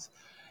ads?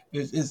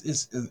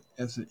 It's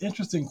an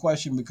interesting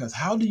question, because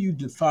how do you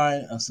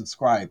define a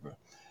subscriber?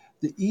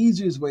 The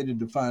easiest way to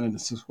define a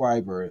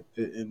subscriber,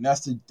 and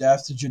that's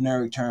the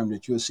generic term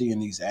that you'll see in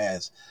these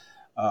ads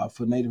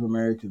for Native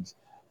Americans,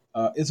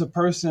 is a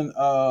person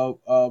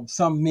of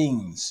some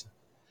means.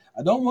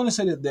 I don't want to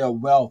say that they're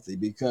wealthy,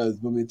 because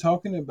when we're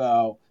talking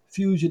about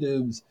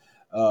fugitives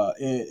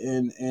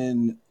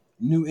in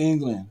New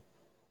England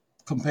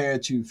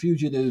compared to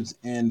fugitives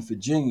in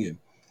Virginia,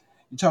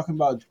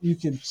 you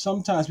can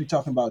sometimes be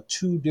talking about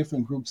two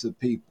different groups of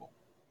people,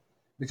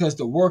 because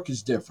the work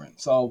is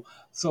different. So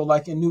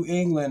like in New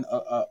England,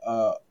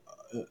 an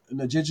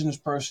indigenous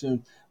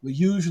person would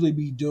usually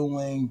be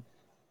doing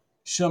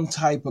some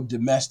type of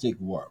domestic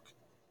work,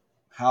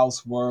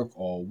 housework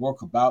or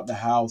work about the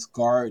house,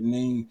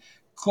 gardening,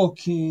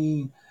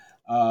 cooking,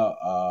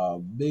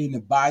 being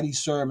a body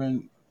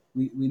servant.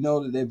 We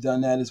know that they've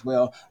done that as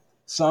well.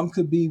 Some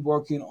could be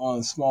working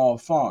on small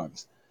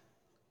farms.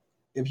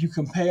 If you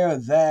compare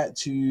that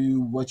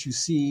to what you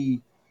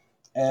see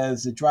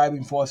as the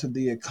driving force of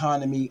the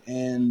economy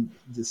in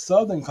the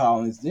southern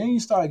colonies, then you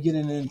start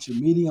getting into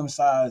medium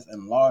sized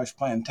and large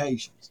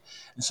plantations.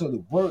 And so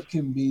the work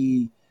can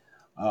be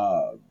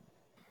uh,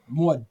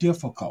 more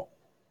difficult,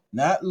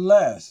 not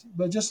less,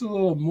 but just a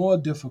little more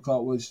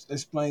difficult, which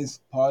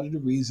explains part of the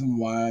reason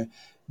why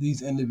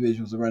these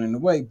individuals are running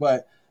away.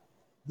 But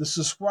the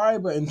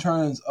subscriber, in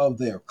terms of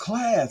their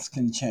class,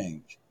 can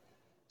change.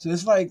 So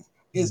it's like,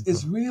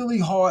 it's really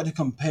hard to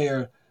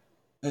compare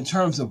in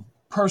terms of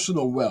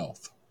personal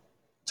wealth.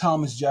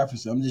 Thomas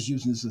Jefferson, I'm just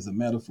using this as a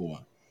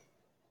metaphor,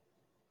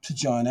 to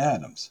John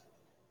Adams.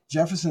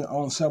 Jefferson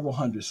owned several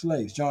hundred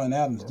slaves. John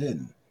Adams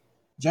didn't.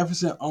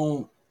 Jefferson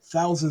owned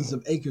thousands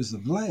of acres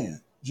of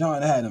land.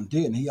 John Adams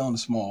didn't. He owned a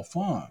small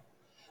farm.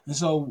 And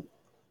so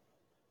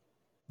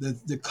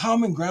the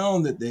common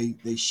ground that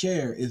they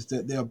share is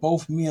that they're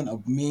both men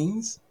of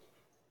means,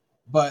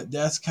 but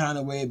that's kind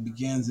of where it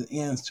begins and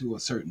ends to a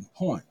certain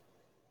point.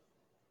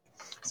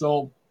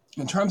 So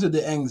in terms of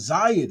the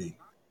anxiety,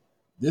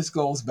 this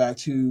goes back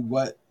to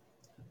what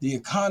the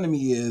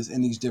economy is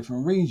in these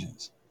different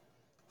regions.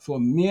 For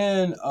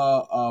men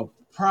of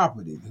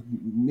property,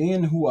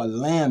 men who are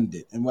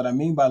landed, and what I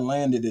mean by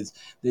landed is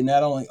they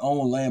not only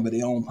own land, but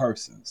they own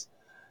persons.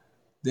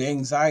 The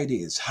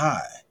anxiety is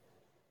high,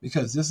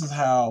 because this is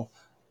how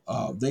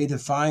they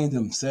define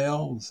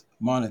themselves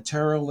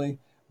monetarily,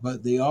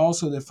 but they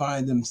also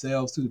define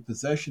themselves through the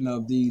possession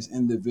of these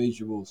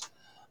individuals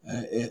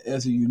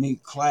as a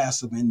unique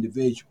class of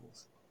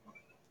individuals.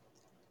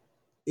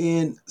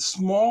 In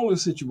smaller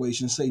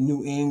situations, say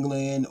New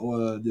England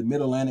or the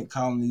Mid Atlantic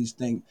colonies,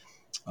 think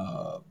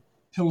uh,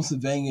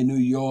 Pennsylvania, New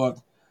York,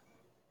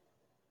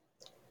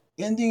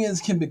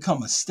 Indians can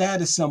become a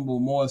status symbol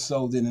more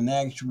so than an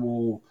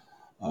actual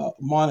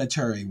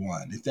monetary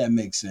one, if that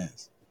makes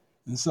sense.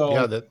 And Yeah,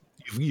 so, that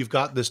you've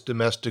got this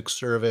domestic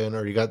servant,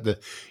 or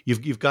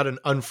you've got an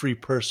unfree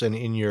person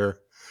in your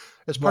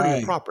as part of your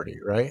right, property,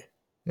 right?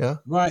 Yeah,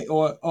 right,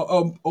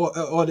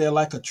 or they're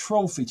like a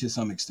trophy to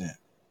some extent.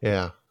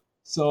 yeah.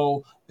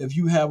 So if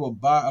you have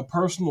a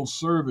personal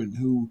servant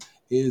who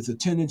is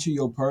attending to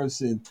your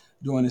person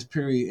during this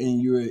period,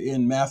 and you're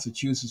in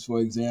Massachusetts, for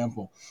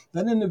example,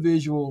 that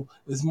individual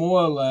is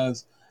more or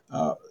less,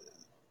 uh,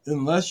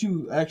 unless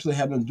you actually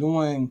have them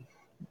doing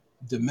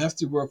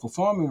domestic work or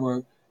farming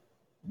work,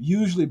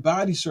 usually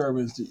body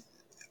servants,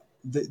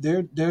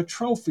 they're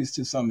trophies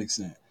to some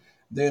extent.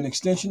 They're an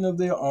extension of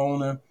their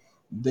owner.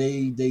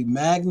 They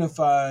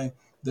magnify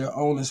their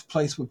owner's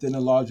place within the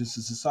larger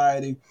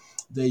society.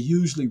 They're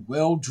usually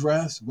well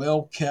dressed,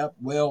 well kept,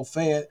 well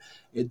fed.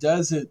 It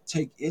doesn't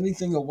take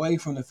anything away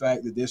from the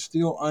fact that they're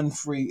still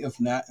unfree, if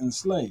not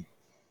enslaved.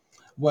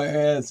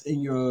 Whereas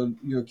in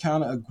your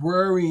kind of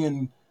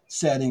agrarian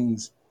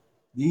settings,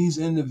 these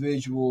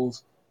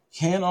individuals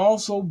can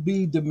also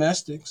be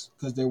domestics,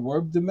 because there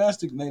were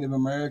domestic Native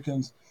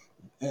Americans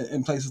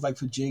in places like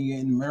Virginia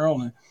and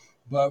Maryland.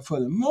 But for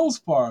the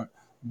most part,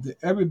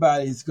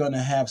 everybody's going to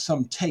have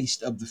some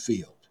taste of the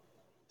field,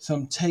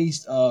 some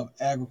taste of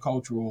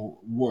agricultural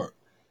work.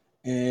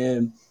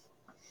 And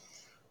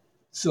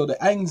so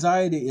the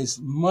anxiety is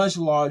much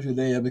larger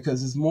there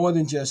because it's more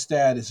than just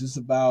status. It's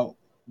about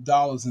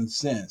dollars and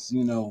cents,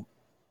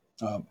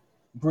 uh,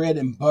 bread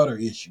and butter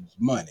issues,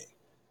 money,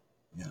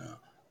 you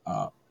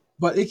know.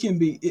 But it can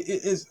be,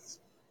 it's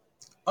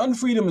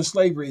unfreedom and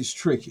slavery is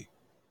tricky,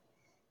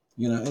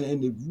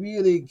 and it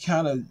really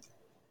kind of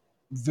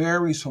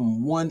varies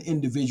from one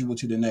individual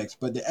to the next.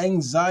 But the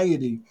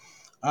anxiety,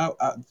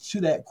 to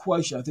that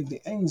question, I think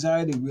the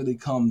anxiety really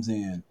comes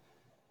in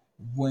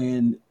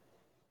when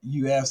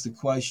you ask the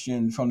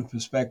question from the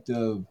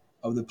perspective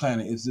of the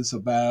planet: is this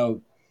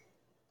about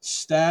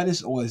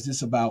status or is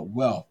this about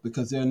wealth?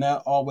 Because they're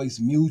not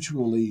always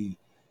mutually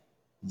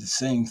the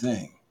same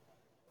thing.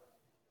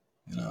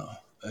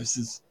 It's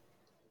just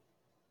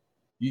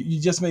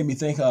you just made me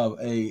think of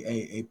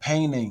a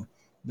painting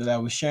that I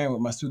was sharing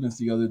with my students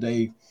the other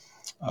day.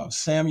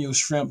 Samuel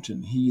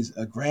Shrimpton. He's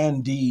a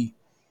grandee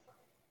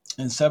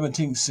in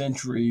 17th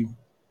century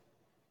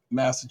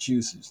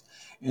Massachusetts.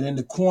 And in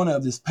the corner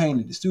of this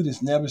painting, the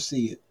students never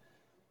see it,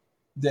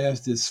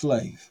 there's this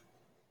slave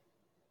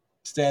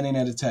standing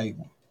at a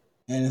table.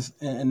 And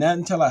not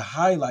until I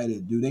highlight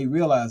it do they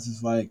realize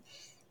it's like,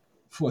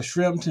 for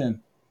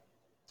Shrimpton,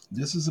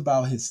 this is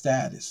about his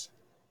status.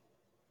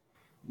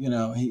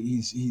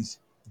 He's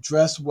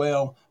dressed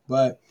well,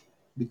 but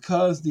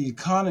because the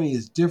economy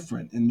is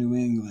different in New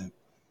England,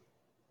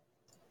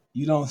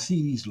 you don't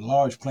see these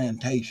large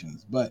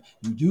plantations, but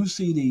you do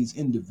see these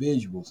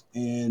individuals.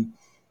 And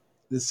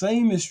the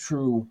same is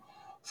true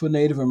for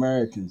Native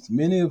Americans,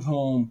 many of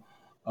whom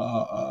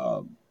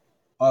are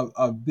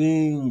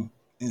being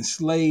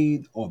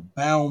enslaved or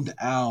bound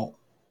out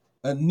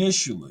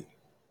initially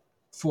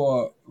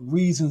for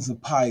reasons of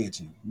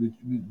piety. We're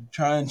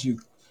trying to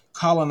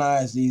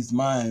colonize these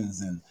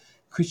minds, and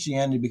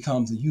Christianity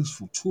becomes a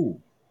useful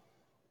tool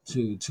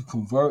to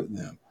convert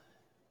them.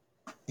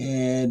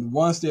 And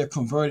once they're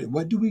converted,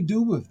 what do we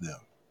do with them?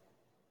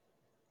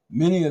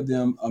 Many of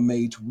them are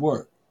made to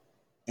work.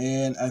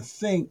 And I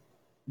think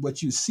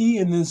what you see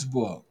in this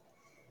book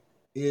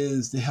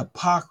is the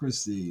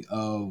hypocrisy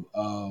of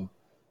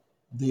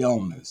the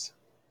owners.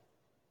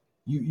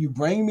 You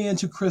bring me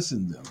into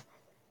Christendom.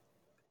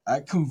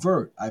 I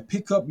convert. I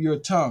pick up your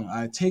tongue.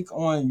 I take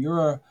on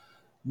your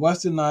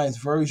westernized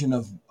version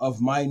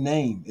of my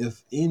name,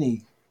 if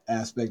any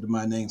aspect of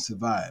my name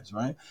survives,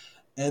 right?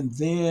 And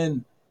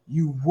then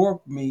you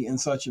work me in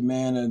such a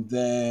manner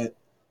that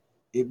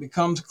it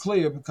becomes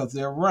clear, because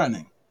they're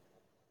running,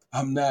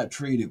 I'm not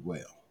treated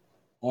well,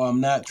 or I'm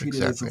not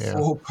treated as a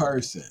full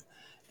person.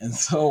 And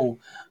so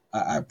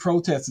I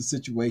protest the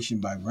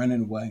situation by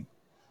running away.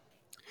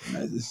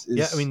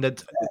 You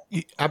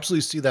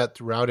absolutely see that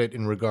throughout it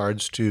in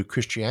regards to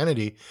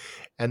Christianity.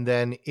 And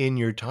then in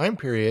your time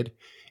period,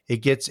 it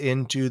gets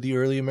into the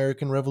early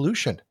American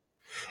Revolution.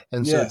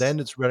 And so then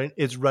it's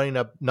running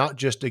up not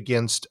just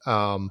against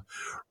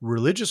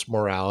religious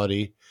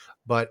morality,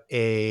 but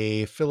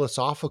a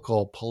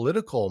philosophical,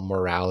 political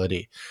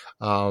morality.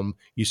 You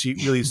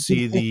really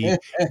see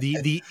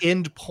the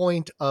end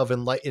point of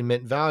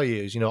Enlightenment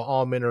values.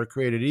 All men are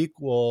created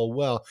equal.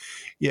 Well,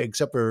 yeah,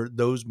 except for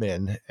those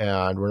men,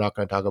 and we're not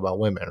going to talk about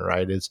women,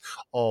 right? It's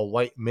all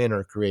white men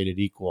are created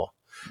equal,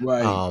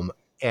 right?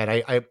 And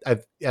I've,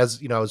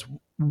 as I was,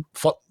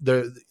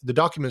 the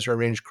documents are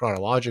arranged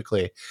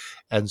chronologically,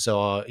 and so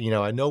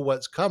I know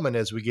what's coming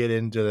as we get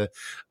into the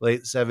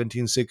late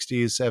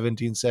 1760s,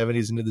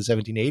 1770s, into the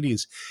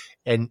 1780s,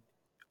 and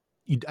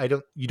you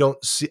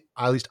don't see,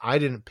 at least I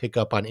didn't pick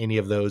up on any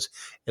of those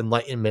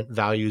Enlightenment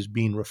values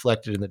being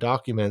reflected in the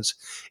documents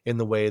in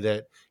the way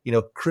that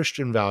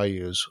Christian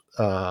values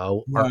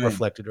aren't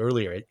reflected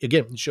earlier.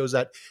 Again, it shows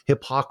that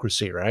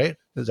hypocrisy, right?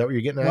 Is that what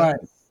you're getting at? Right.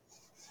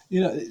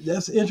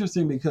 That's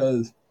interesting,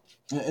 because,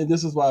 and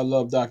this is why I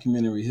love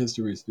documentary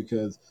histories,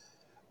 because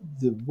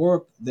the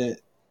work that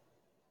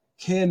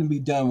can be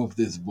done with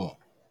this book,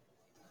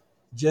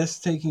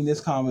 just taking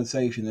this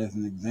conversation as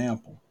an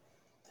example,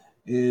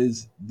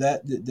 is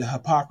that the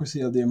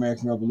hypocrisy of the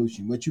American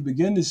Revolution. What you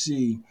begin to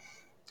see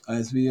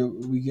as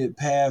we get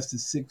past the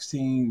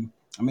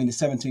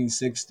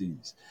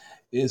 1760s,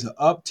 is an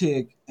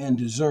uptick in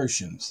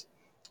desertions,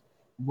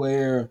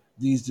 where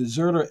these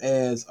deserter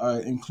ads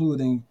are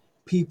including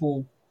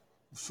people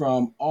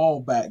from all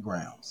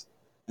backgrounds.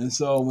 And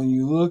so when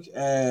you look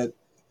at,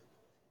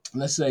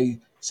 let's say,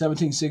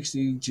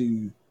 1760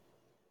 to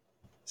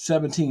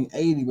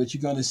 1780, what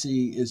you're going to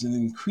see is an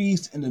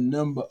increase in the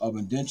number of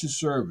indentured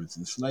servants,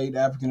 enslaved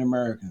African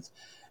Americans,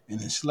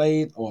 and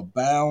enslaved or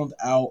bound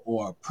out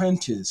or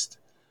apprenticed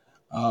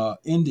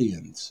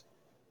Indians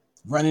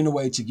running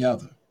away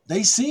together.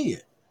 They see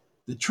it.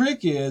 The trick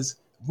is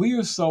we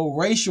are so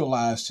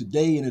racialized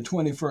today in the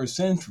 21st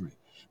century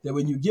that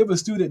when you give a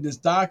student this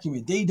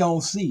document, they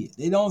don't see it.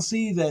 They don't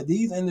see that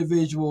these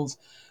individuals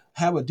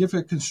have a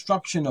different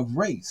construction of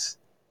race,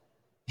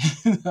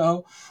 you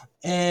know,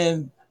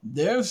 and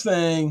they're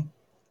saying,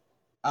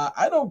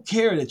 I don't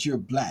care that you're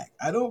black.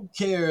 I don't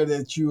care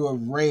that you are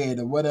red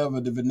or whatever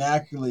the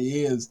vernacular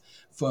is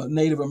for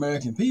Native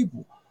American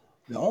people.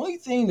 The only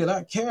thing that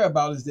I care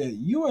about is that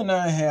you and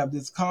I have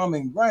this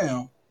common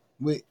ground.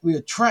 We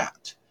are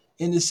trapped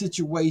in this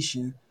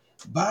situation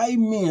by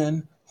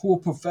men who are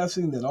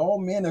professing that all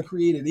men are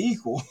created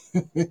equal.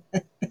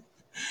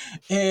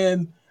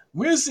 And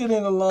we're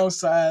sitting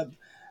alongside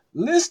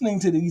listening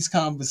to these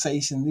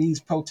conversations, these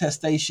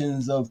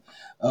protestations of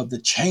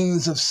the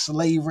chains of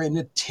slavery and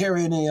the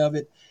tyranny of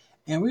it.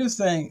 And we're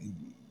saying,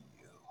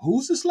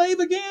 who's the slave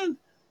again?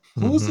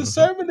 Who's the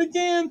servant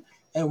again?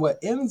 And what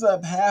ends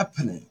up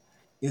happening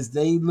is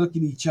they look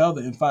at each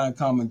other and find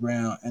common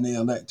ground, and they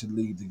elect to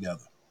lead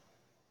together.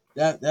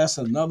 That's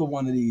another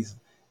one of these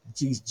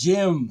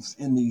gems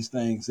in these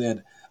things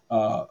that,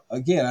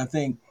 again, I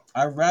think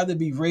I'd rather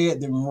be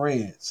read than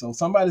read. So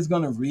somebody's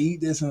going to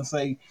read this and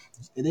say,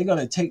 they're going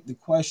to take the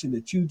question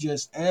that you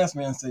just asked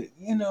me and say,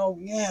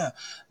 yeah,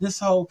 this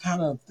whole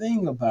kind of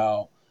thing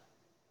about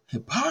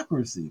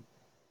hypocrisy.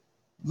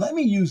 Let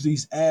me use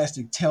these ads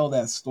to tell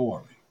that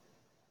story.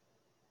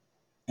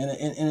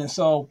 And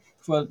so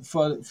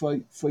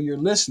for your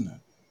listener,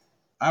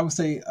 I would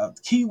say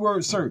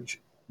keyword search,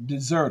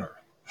 deserter.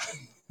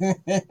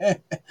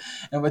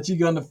 And what you're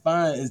going to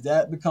find is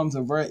that becomes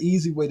a very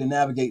easy way to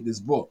navigate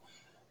this book.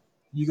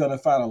 You're going to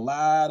find a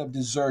lot of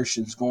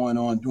desertions going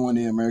on during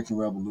the American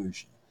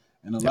Revolution.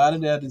 And a lot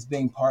of that is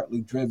being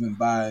partly driven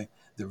by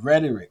the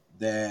rhetoric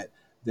that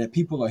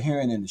people are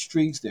hearing in the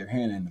streets, they're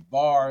hearing in the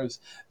bars,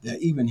 they're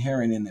even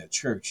hearing in their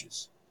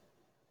churches.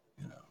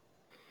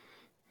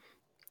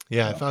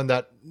 Yeah, I found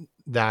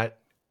that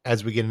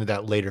as we get into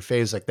that later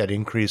phase, like that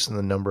increase in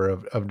the number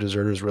of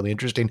deserters, really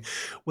interesting.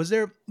 Was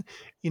there,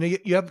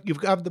 you've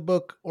got the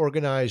book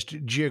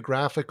organized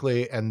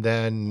geographically and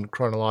then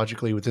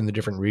chronologically within the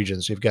different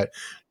regions. So you've got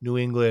New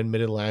England,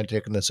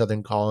 Mid-Atlantic, and the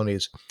Southern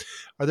colonies.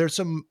 Are there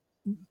some?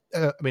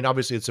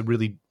 Obviously, it's a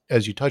really,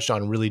 as you touched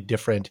on, really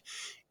different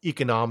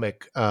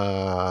economic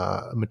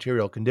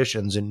material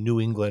conditions in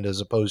New England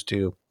as opposed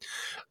to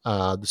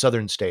the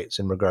southern states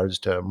in regards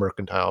to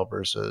mercantile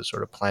versus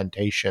sort of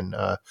plantation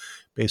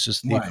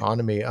basis of the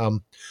economy.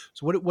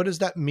 So what does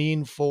that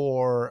mean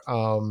for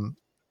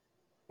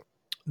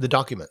the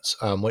documents?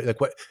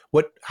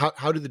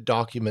 How do the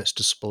documents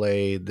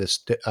display this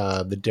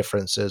the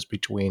differences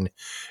between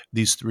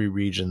these three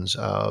regions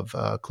of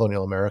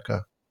colonial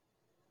America?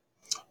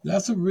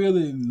 That's a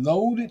really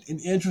loaded and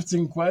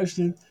interesting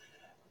question,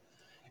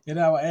 and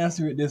I will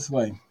answer it this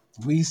way: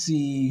 we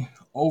see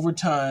over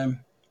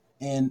time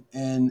in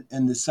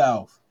the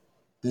South,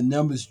 the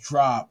numbers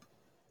drop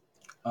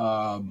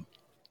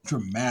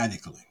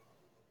dramatically,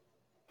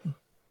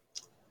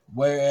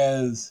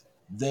 whereas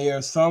they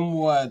are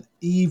somewhat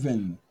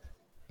even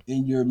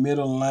in your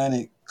Middle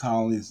Atlantic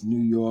colonies,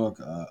 New York,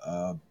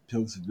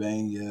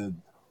 Pennsylvania.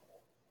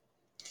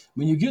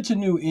 When you get to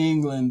New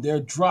England, they're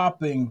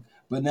dropping,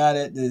 but not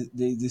at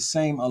the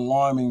same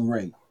alarming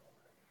rate.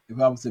 If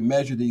I was to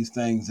measure these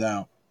things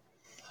out,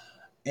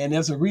 and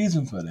there's a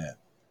reason for that,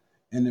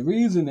 and the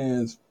reason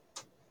is,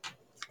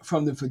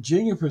 from the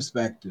Virginia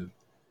perspective,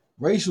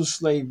 racial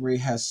slavery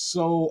has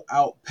so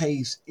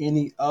outpaced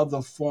any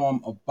other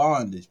form of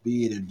bondage,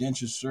 be it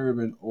indentured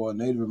servant or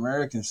Native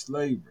American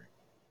slavery,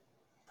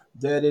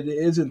 that it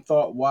isn't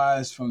thought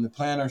wise from the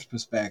planner's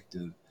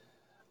perspective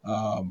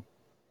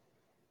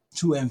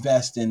to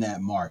invest in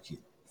that market,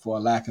 for a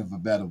lack of a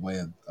better way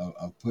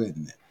of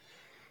putting it.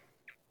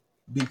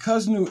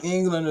 Because New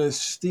Englanders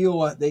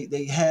still,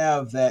 they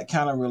have that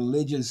kind of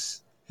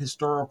religious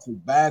historical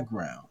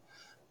background.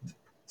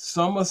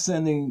 Some are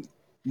sending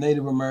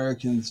Native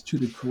Americans to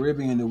the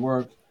Caribbean to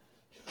work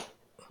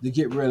to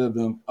get rid of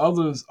them.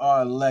 Others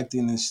are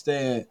electing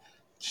instead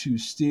to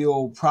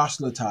still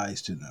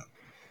proselytize to them.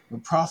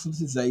 But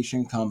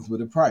proselytization comes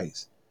with a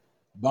price,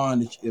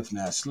 bondage, if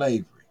not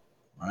slavery,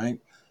 right?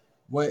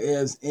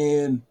 Whereas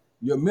in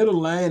your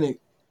Mid-Atlantic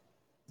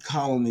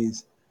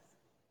colonies,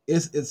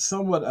 it's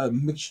somewhat a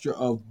mixture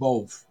of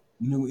both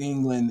New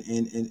England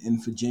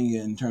and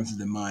Virginia in terms of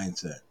the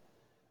mindset.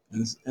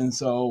 And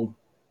so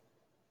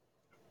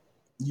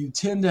you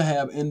tend to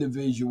have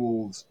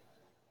individuals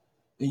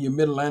in your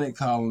Mid-Atlantic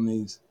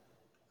colonies,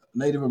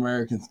 Native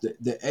Americans,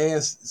 the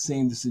ads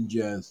seem to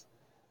suggest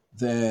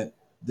that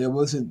there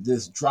wasn't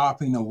this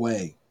dropping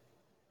away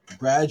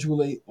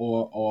gradually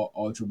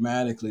or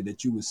dramatically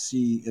that you would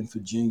see in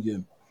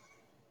Virginia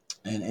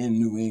and in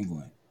New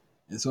England.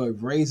 And so it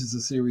raises a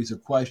series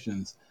of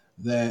questions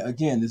that,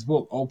 again, this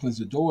book opens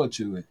the door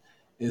to it.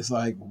 It's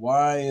like,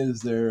 why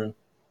is there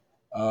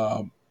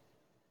Um,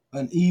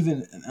 and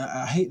even, and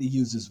I hate to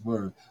use this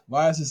word,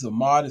 why is this a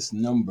modest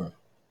number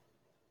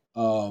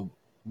of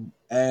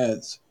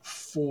ads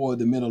for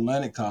the Mid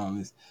Atlantic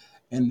colonies?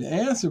 And the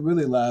answer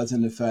really lies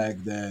in the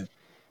fact that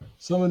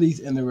some of these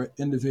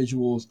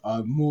individuals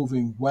are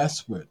moving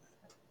westward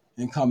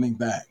and coming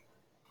back.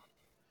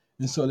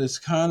 And so there's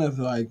kind of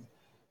like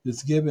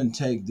this give and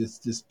take, this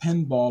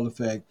pinball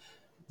effect.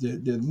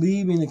 They're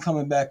leaving and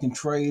coming back and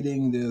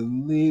trading. They're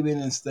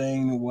leaving and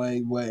staying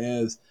away.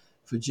 Whereas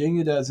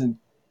Virginia doesn't.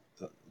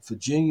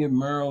 Virginia,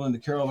 Maryland, the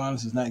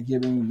Carolinas is not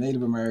giving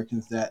Native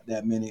Americans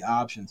that many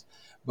options.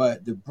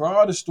 But the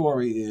broader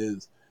story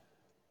is,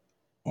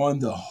 on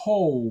the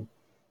whole,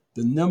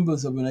 the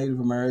numbers of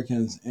Native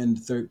Americans in the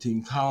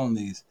 13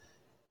 colonies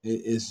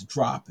is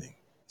dropping,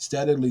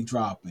 steadily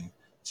dropping,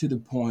 to the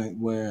point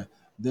where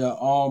they're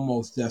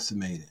almost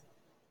decimated,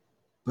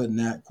 but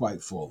not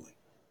quite fully.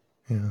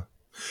 Yeah.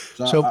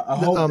 So, So I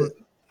hope that.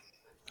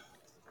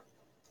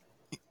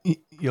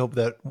 you hope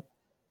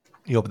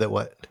that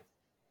what?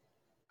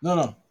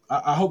 No.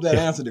 I hope that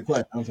answered the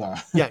question. I'm sorry.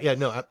 Yeah,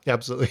 no,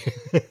 absolutely.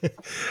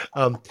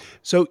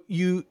 So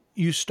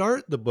you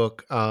start the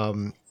book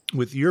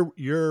with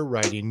your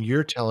writing,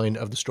 your telling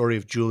of the story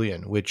of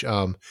Julian, which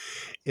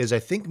is, I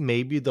think,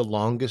 maybe the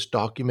longest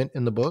document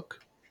in the book.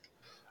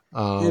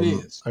 It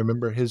is. I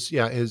remember his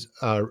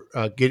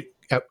get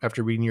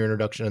after reading your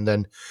introduction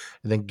and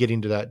then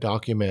getting to that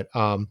document.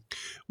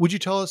 Would you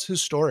tell us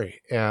his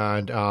story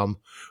and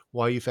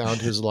why you found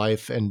his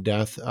life and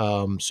death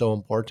so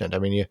important? I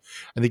mean,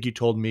 I think you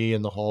told me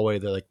in the hallway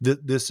that like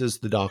this is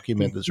the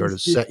document that sort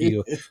of set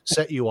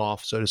you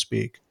off, so to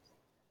speak.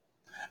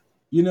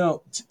 You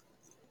know,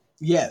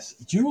 yes,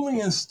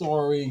 Julian's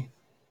story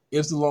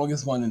is the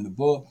longest one in the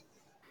book.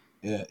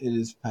 It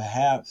is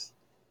perhaps,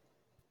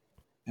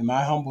 in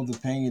my humble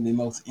opinion, the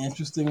most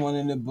interesting one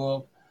in the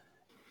book,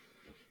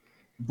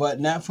 but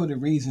not for the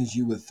reasons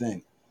you would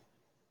think.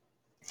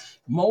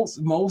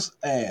 Most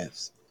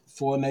ads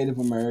for Native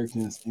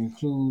Americans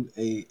include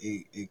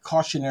a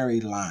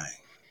cautionary line,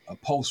 a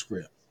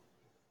postscript.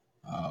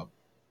 Uh,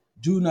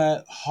 do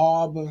not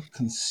harbor,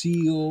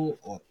 conceal,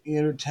 or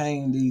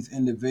entertain these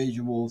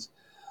individuals,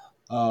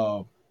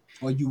 uh,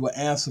 or you will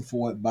answer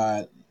for it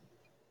by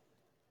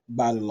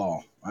the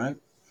law. Right.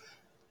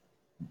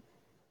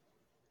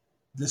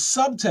 The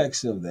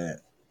subtext of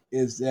that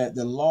is that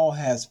the law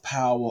has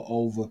power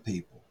over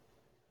people.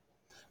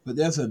 But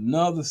there's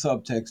another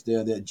subtext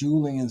there that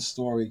Julian's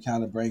story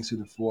kind of brings to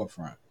the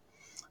forefront,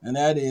 and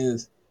that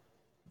is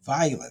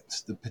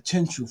violence, the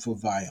potential for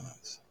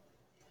violence.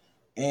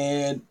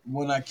 And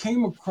when I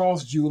came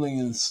across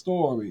Julian's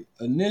story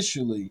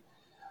initially,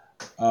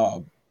 uh,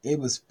 it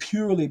was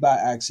purely by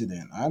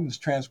accident. I was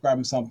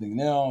transcribing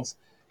something else,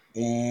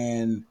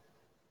 and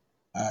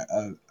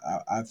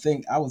I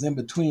think I was in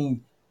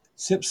between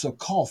sips of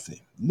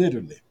coffee,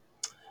 literally.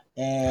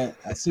 And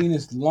I seen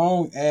this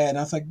long ad, and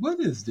I was like, "What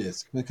is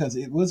this?" Because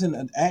it wasn't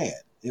an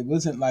ad. It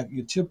wasn't like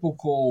your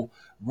typical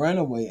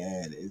runaway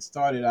ad. It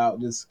started out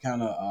this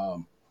kind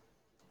of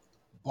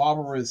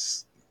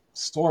barbarous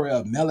story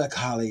of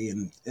melancholy,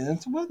 and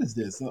so what is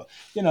this? So,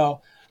 you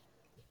know,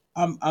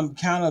 I'm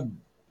kind of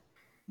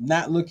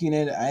not looking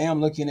at it. I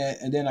am looking at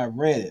it, and then I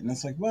read it, and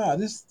it's like, wow,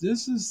 this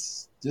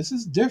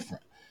is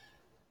different.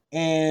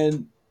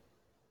 And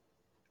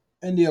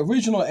in the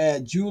original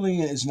ad,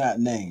 Julian is not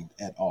named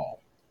at all.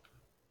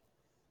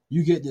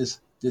 You get this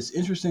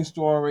interesting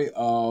story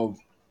of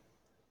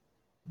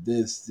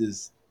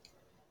this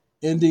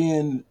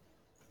Indian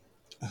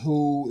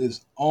who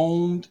is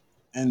owned,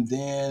 and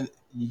then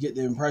you get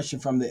the impression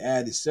from the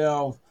ad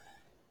itself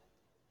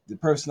the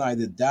person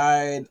either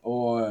died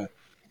or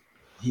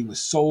he was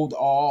sold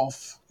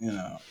off,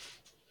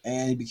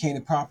 and he became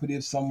the property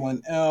of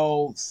someone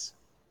else.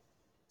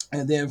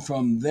 And then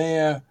from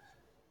there,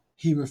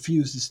 he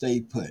refused to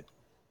stay put,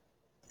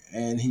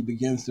 and he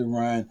begins to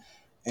run.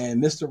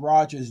 And Mr.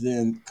 Rogers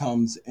then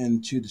comes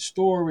into the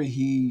story.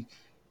 He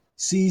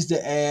sees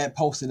the ad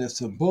posted as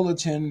some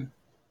bulletin.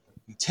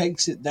 He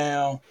takes it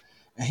down,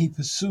 and he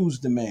pursues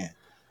the man.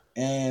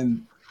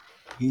 And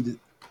he,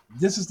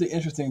 this is the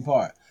interesting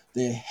part.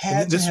 They And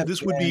had to this have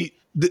this would be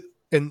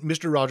and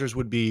Mr. Rogers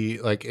would be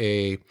like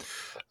a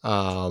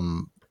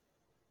um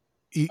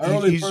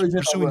early he's version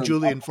of pursuing a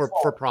Julian for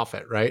patrol.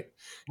 profit, right?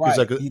 He's Right.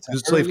 like a He's an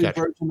he's a slave early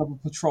catcher. version of a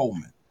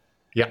patrolman.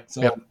 Yeah,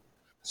 yeah.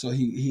 So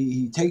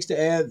he takes the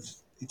ad.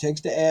 He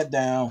takes the ad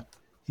down.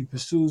 He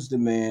pursues the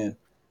man,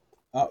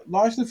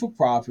 largely for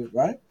profit,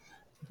 right?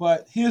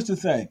 But here's the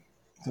thing,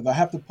 because I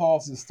have to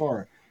pause this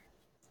story.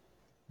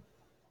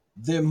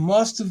 There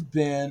must have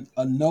been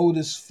a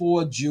notice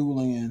for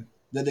Julian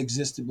that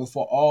existed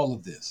before all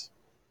of this.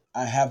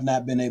 I have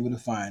not been able to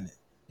find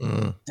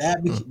it.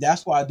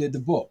 That's why I did the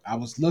book. I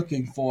was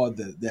looking for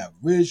the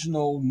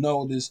original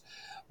notice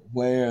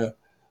where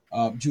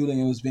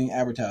Julian was being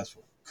advertised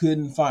for.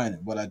 Couldn't find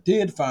it. What I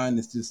did find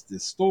is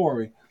this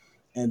story,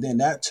 and then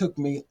that took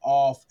me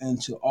off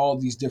into all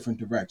these different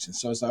directions.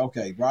 So it's like,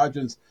 okay,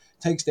 Rogers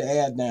takes the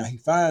ad down. He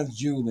finds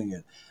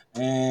Julian,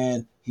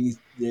 and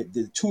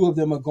The two of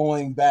them are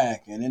going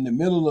back, and in the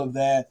middle of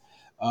that,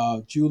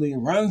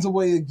 Julian runs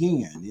away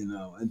again,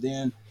 and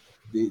then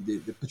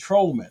the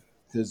patrolman,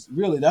 because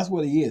really that's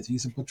what he is.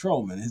 He's a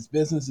patrolman. His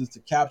business is to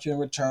capture and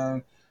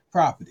return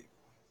property.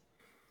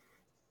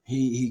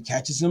 He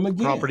catches him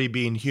again. Property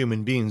being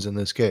human beings in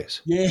this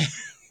case. Yeah.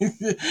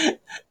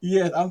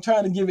 Yes, I'm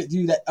trying to give it to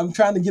you that I'm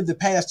trying to give the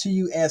past to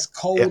you as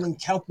cold and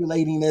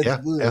calculating as it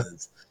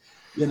was.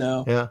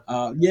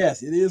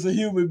 Yes, it is a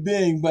human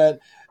being, but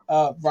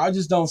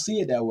Rogers don't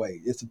see it that way.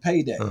 It's a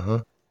payday.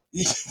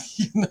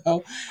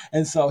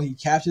 And so he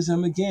captures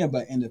him again,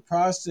 but in the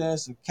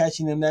process of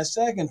catching him that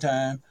second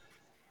time,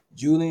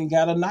 Julian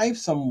got a knife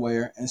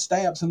somewhere and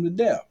stabs him to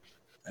death.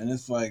 And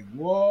it's like,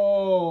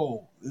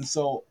 whoa. And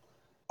so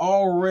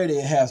already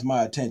it has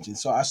my attention.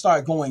 So I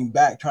start going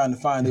back trying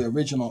to find the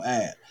original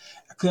ad.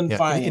 I couldn't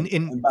find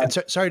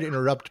it. Sorry to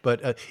interrupt,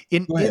 but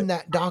in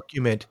that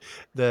document,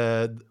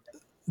 the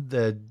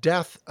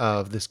death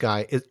of this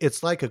guy,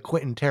 it's like a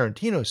Quentin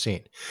Tarantino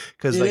scene,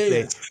 because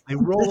they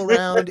roll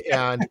around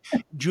and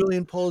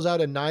Julian pulls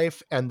out a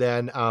knife, and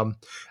then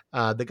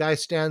the guy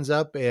stands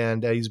up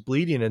and he's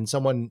bleeding, and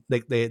someone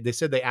they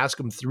said they ask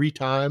him 3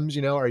 times,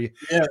 are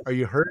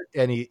you hurt?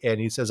 And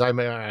he says,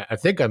 I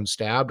think I'm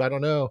stabbed, I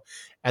don't know,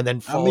 and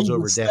then falls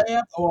over dead.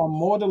 Stabbed or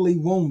mortally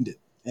wounded,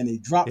 and he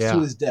drops to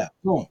his death.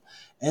 Boom.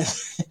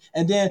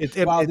 And then it's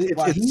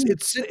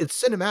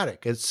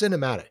cinematic. It's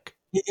cinematic.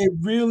 It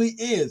really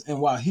is. And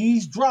while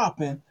he's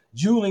dropping,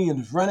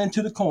 Julian is running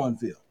to the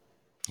cornfield.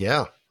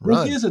 Yeah,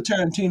 run. This is a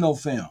Tarantino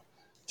film.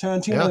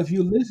 Tarantino, if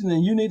you're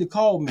listening, you need to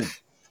call me.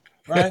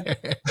 Right?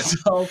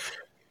 So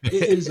it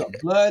is a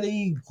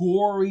bloody,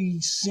 gory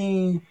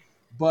scene,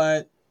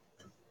 but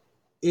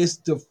it's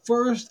the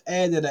first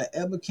ad that I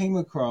ever came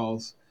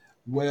across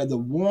where the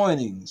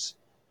warnings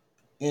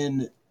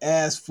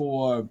as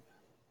for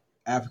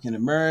African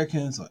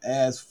Americans, or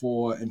as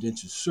for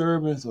indentured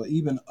servants, or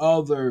even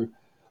other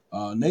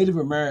Native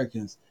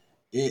Americans,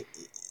 this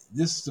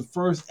is the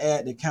first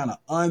ad that kind of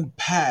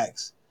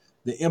unpacks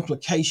the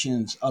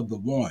implications of the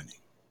warning.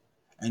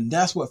 And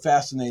that's what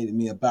fascinated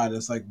me about it.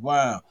 It's like,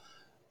 wow,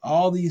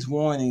 all these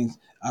warnings,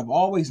 I've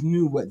always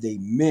knew what they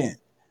meant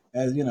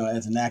as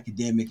an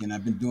academic, and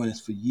I've been doing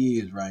this for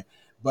years, right?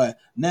 But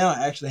now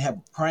I actually have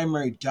a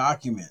primary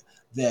document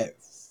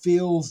that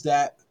fills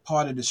that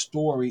part of the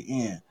story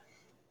in.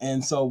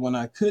 And so when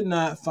I could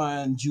not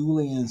find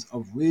Julian's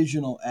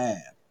original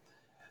ad,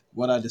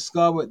 what I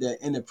discovered that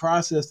in the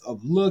process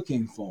of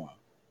looking for him,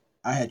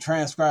 I had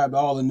transcribed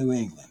all of New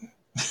England.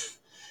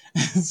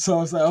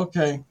 So it's like,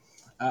 okay,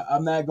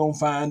 I'm not going to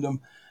find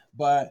them.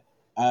 But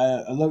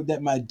I looked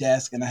at my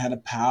desk and I had a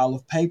pile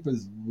of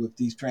papers with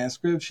these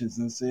transcriptions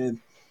and said,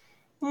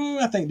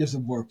 I think this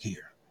would work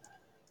here,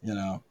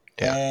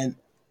 And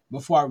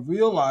before I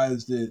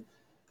realized it,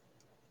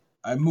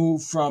 I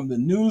moved from the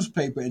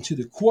newspaper into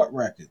the court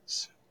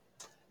records.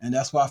 And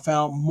that's why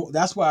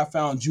I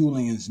found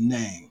Julian's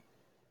name.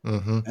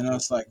 Mm-hmm. And I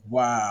was like,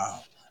 wow.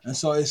 And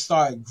so it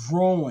started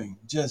growing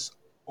just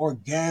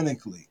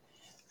organically.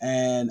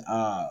 And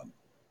I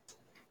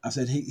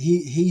said,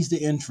 he's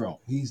the intro.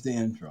 He's the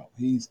intro.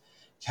 He's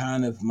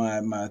kind of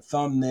my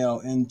thumbnail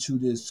into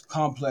this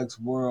complex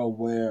world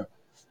where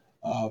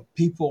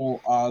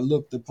people are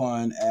looked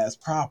upon as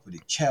property,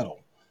 chattel,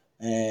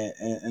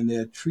 and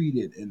they're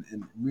treated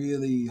in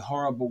really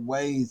horrible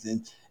ways.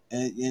 And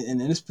in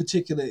this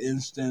particular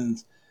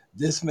instance,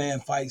 this man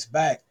fights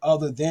back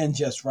other than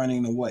just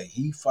running away.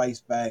 He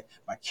fights back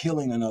by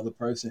killing another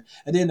person.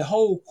 And then the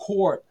whole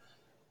court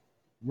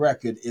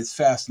record is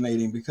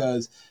fascinating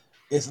because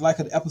it's like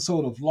an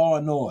episode of Law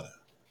and Order.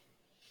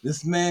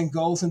 This man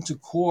goes into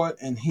court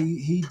and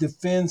he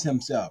defends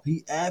himself.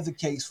 He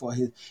advocates for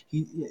he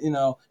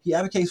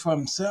advocates for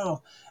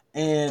himself.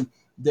 And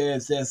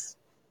there's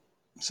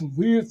some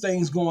weird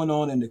things going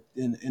on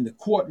in the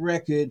court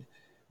record.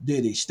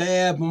 Did he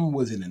stab him?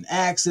 Was it an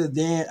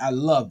accident? I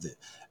loved it.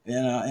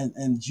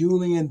 And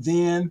Julian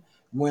then,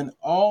 when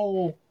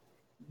all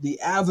the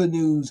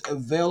avenues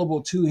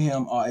available to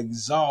him are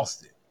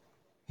exhausted,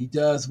 he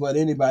does what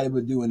anybody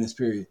would do in this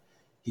period.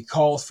 He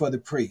calls for the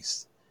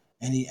priest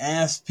and he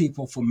asks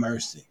people for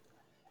mercy.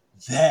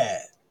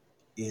 That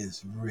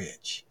is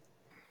rich.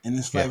 And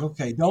it's like,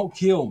 okay, don't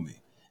kill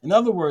me. In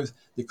other words,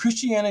 the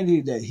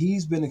Christianity that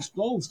he's been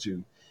exposed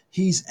to,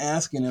 he's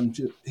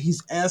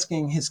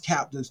asking his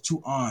captives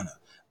to honor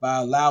by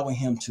allowing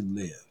him to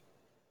live.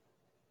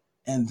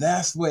 And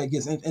that's where it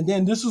gets. And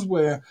then this is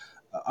where,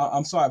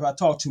 I'm sorry if I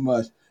talk too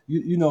much.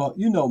 You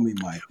know me,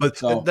 Mike. But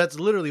so, that's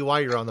literally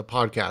why you're on the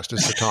podcast,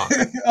 is to talk.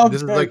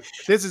 Okay.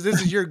 This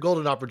is your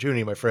golden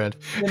opportunity, my friend.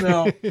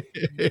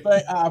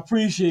 But I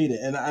appreciate it,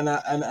 and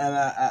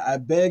I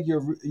beg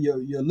your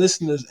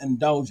listeners'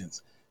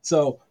 indulgence.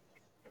 So,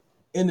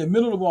 in the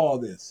middle of all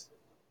this,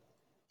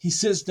 he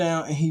sits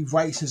down and he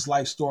writes his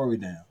life story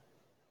down.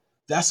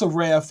 That's a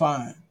rare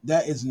find.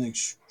 That is an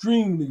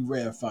extremely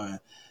rare find,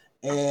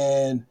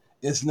 and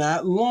it's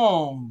not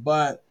long,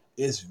 but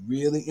it's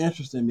really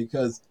interesting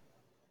because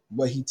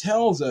what he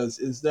tells us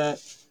is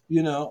that,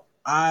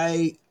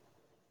 I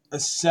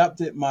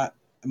accepted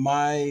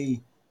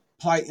my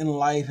plight in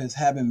life is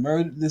having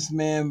murdered this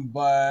man,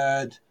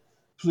 but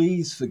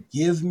please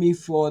forgive me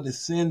for the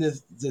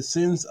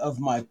sins of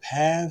my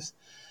past,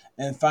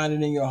 and find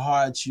it in your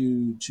heart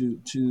to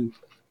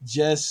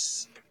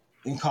just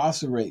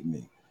incarcerate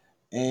me.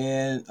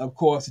 And of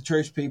course, the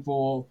church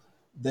people,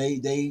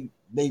 they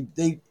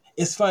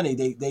it's funny,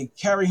 they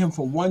carry him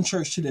from one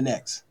church to the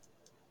next.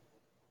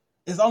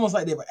 It's almost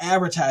like they were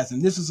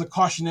advertising this is a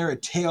cautionary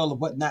tale of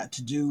what not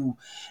to do,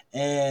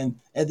 and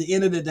at the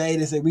end of the day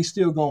they say we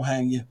still gonna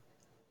hang you.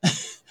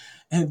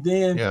 And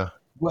then Yeah.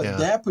 what Yeah.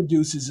 that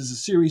produces is a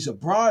series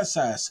of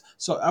broadsides.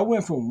 So I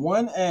went from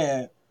one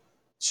ad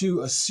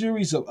to a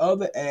series of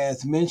other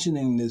ads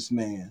mentioning this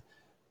man,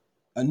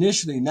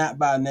 initially not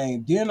by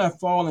name. Then I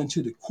fall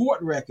into the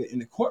court record,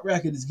 and the court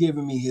record is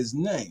giving me his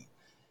name.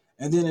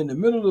 And then in the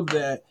middle of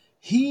that,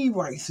 he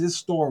writes his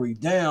story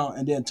down,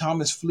 and then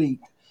Thomas Fleet,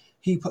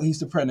 he's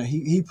the printer,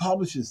 he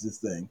publishes this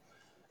thing.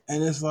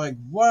 And it's like,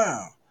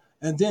 wow.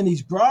 And then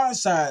these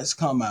broadsides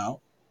come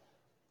out.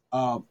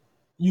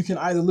 You can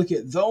either look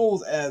at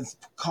those as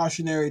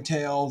cautionary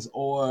tales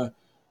or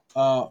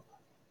uh,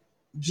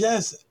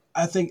 just,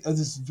 I think,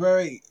 this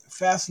very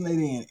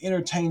fascinating and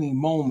entertaining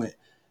moment,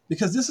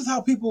 because this is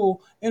how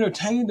people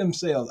entertain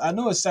themselves. I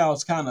know it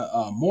sounds kind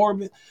of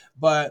morbid,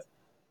 but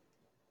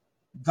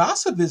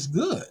gossip is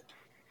good.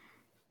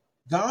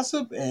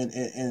 Gossip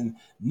and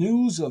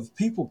news of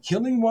people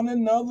killing one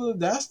another,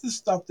 that's the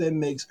stuff that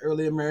makes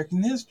early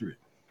American history.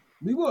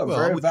 We were a Well,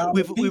 very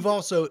violent we've people.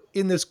 also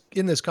in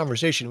this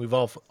conversation we've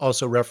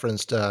also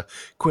referenced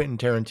Quentin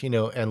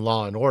Tarantino and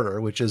Law and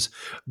Order, which is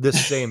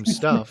this same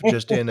stuff,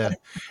 just in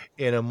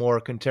a more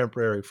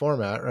contemporary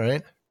format,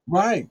 right?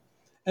 Right.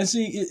 And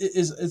see,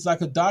 it's like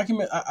a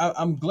document.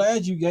 I'm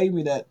glad you gave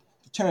me that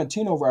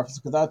Tarantino reference,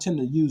 because I tend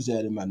to use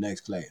that in my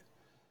next class.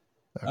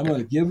 I'm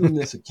going Okay. to give them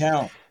this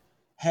account,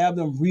 have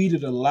them read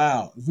it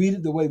aloud, read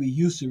it the way we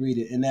used to read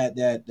it in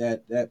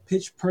that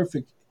pitch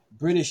perfect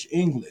British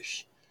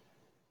English,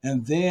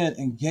 and then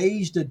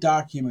engage the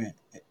document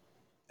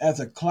as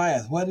a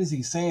class. What is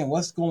he saying?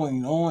 What's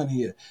going on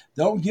here?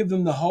 Don't give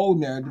them the whole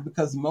narrative,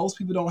 because most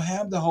people don't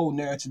have the whole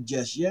narrative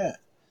just yet.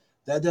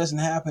 That doesn't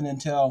happen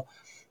until,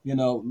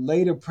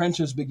 later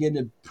printers begin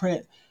to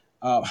print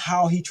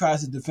how he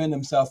tries to defend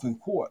himself in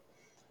court.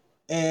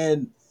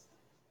 And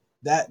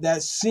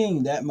that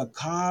scene, that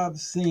macabre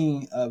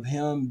scene of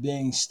him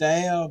being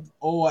stabbed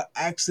or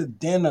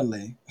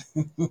accidentally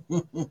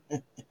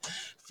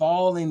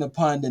falling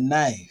upon the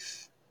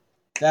knife,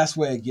 that's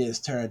where it gets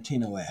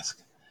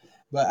Tarantino-esque.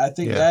 But I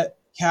think Yeah. that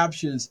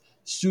captures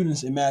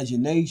students'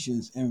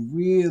 imaginations and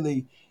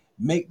really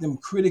make them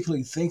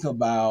critically think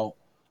about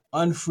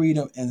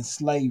unfreedom and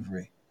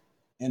slavery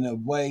in a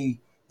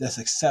way that's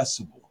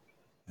accessible.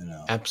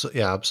 Absolutely.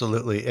 Yeah,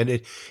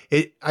 absolutely.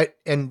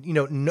 And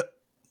no,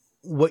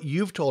 what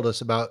you've told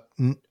us about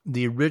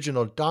the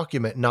original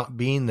document not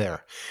being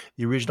there,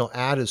 the original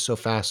ad is so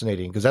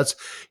fascinating, because that's,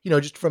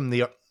 just from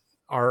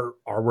our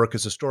work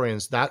as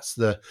historians, that's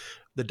the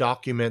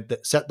document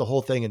that set the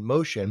whole thing in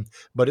motion,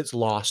 but it's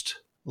lost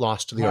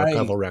to the Right,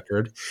 archival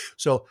record.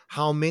 So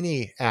how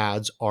many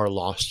ads are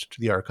lost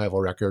to the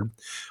archival record?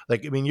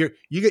 Like, I mean,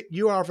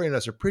 you're offering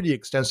us a pretty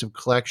extensive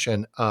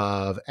collection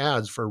of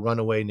ads for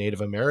runaway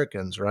Native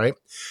Americans, right?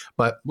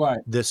 But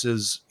right, this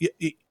is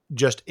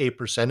just a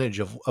percentage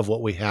of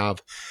what we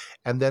have.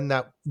 And then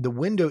that the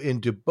window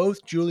into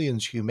both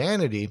Julian's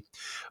humanity,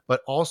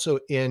 but also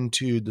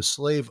into the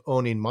slave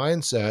owning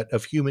mindset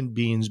of human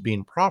beings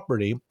being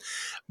property.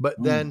 But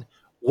mm, then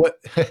what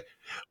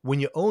when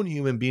you own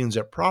human beings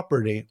as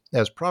property,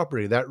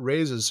 that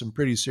raises some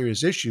pretty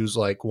serious issues,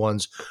 like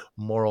one's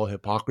moral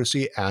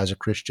hypocrisy as a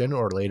Christian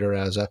or later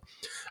as a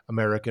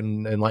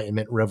American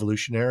Enlightenment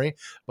revolutionary.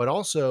 But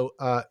also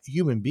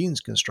human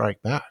beings can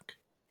strike back.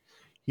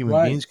 Human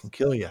right. beings can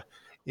kill you.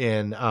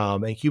 And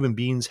human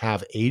beings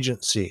have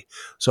agency.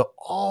 So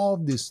all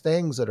these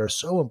things that are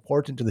so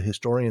important to the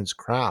historian's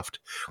craft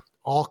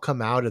all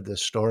come out of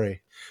this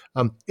story.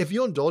 If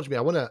you'll indulge me,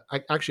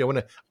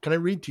 can I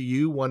read to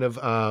you one of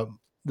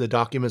the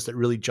documents that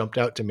really jumped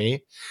out to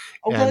me?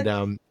 Okay.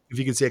 And if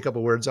you could say a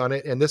couple words on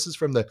it. And this is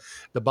from the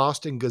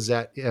Boston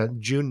Gazette,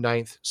 June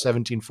 9th,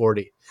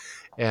 1740.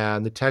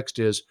 And the text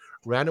is,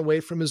 ran away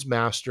from his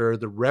master,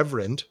 the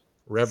Reverend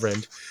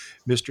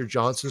Mr.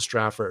 Johnson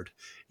Strafford,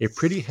 a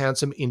pretty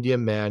handsome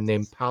Indian man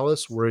named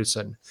Pallas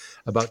Worrison,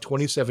 about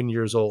 27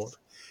 years old.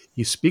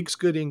 He speaks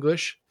good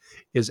English,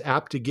 is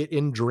apt to get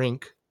in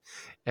drink,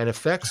 and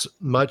affects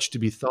much to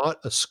be thought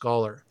a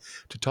scholar,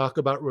 to talk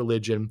about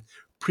religion,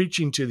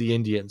 preaching to the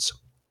Indians.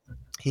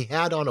 He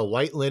had on a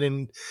white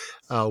linen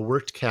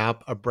worked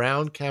cap, a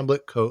brown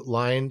camlet coat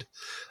lined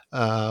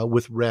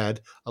with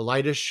red, a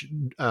lightish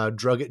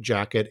drugget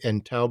jacket,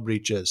 and tail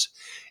breeches.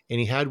 And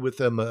he had with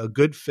him a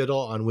good fiddle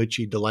on which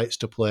he delights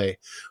to play.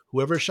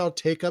 Whoever shall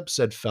take up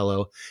said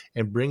fellow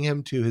and bring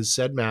him to his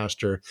said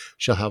master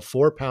shall have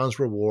 £4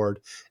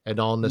 reward and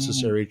all Mm,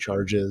 necessary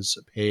charges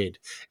paid.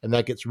 And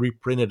that gets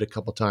reprinted a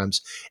couple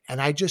times.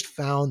 And I just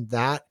found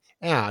that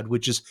had,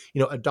 which is,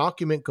 a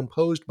document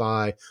composed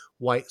by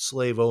white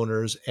slave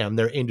owners and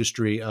their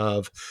industry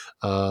of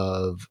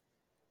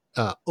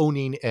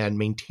owning and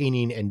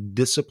maintaining and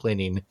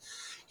disciplining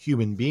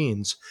human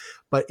beings.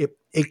 But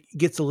it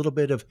gets a little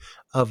bit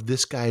of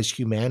this guy's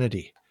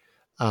humanity.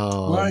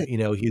 Right.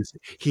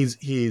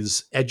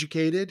 He's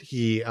educated.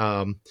 He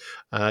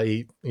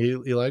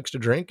likes to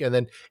drink,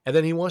 and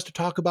then he wants to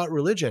talk about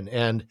religion.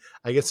 And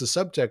I guess the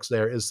subtext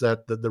there is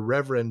that the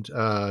Reverend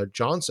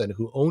Johnson,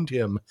 who owned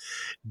him,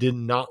 did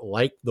not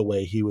like the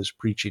way he was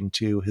preaching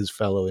to his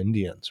fellow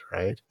Indians.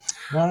 Right.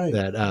 Right.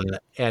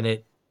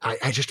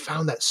 I just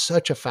found that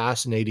such a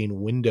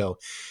fascinating window.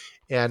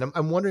 And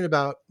I'm wondering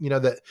about,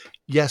 that,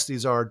 yes,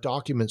 these are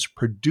documents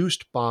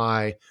produced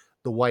by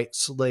the white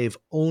slave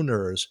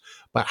owners,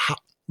 but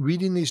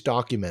reading these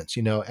documents,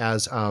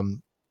 as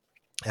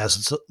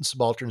the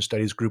Subaltern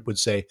Studies group would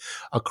say,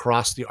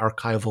 across the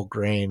archival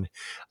grain,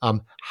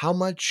 how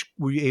much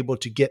were you able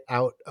to get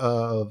out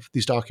of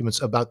these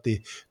documents about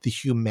the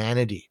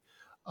humanity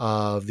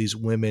of these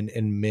women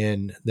and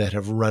men that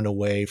have run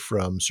away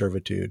from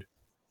servitude?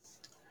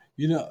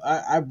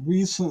 I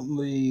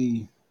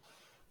recently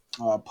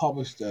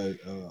published a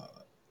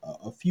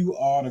few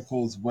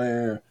articles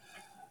where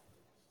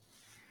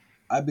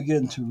I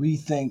began to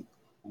rethink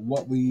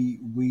what we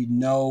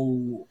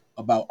know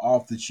about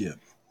authorship,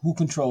 who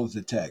controls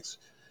the text.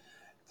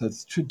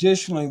 Because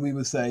traditionally we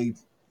would say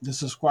the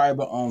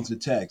subscriber owns the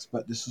text,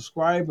 but the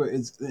subscriber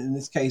is, in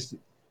this case,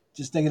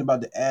 just thinking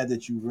about the ad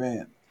that you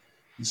read,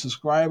 the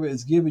subscriber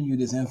is giving you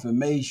this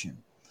information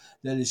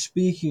that is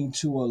speaking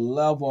to a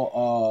level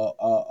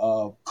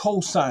of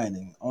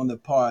co-signing on the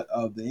part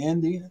of the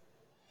Indian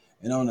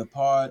and on the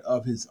part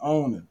of his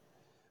owner.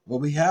 But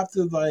we have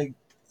to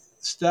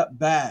step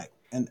back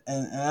and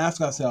ask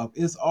ourselves,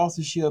 is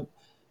authorship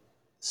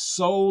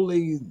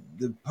solely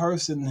the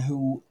person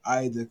who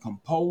either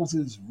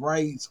composes,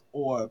 writes,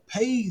 or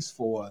pays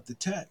for the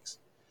text?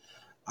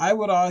 I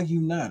would argue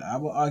not. I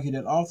would argue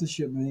that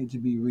authorship needs to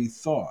be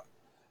rethought.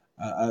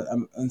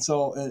 And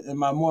so in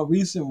my more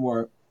recent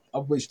work,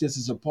 of which this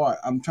is a part,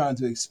 I'm trying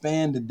to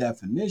expand the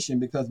definition,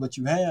 because what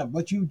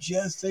you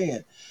just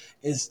said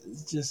is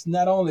just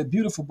not only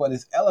beautiful, but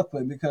it's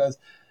eloquent, because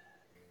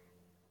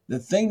the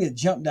thing that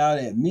jumped out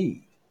at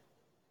me,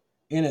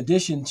 in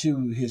addition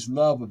to his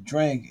love of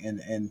drink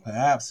and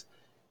perhaps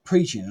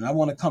preaching, and I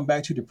want to come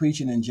back to the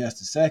preaching in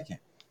just a second,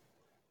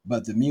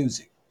 but the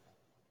music.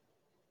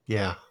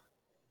 Yeah.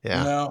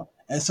 Yeah.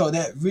 And so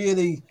that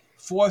really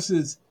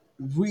forces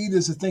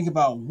readers to think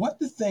about what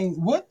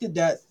did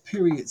that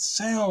period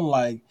sound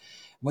like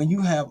when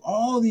you have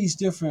all these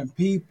different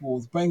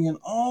peoples bringing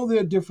all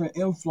their different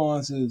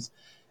influences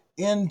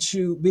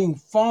into being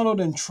funneled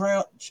and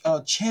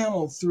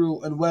channeled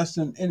through a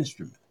Western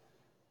instrument.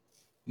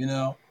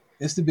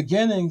 It's the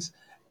beginnings.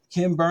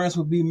 Ken Burns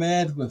would be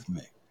mad with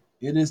me.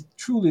 It is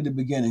truly the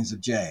beginnings of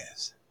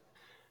jazz.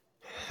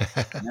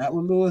 Not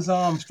with Louis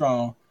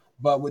Armstrong,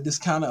 but with this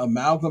kind of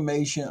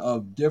amalgamation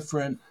of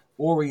different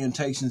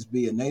orientations,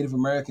 be it Native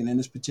American, in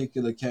this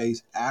particular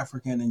case,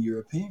 African and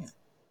European.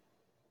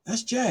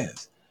 That's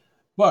jazz.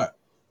 But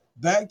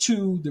back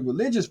to the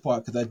religious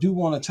part, because I do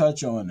want to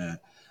touch on that,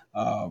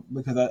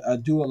 because I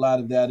do a lot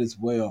of that as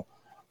well.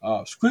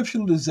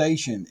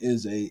 Scripturalization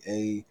is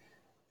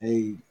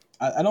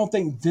I don't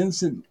think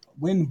Vincent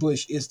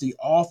Winbush is the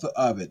author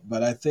of it,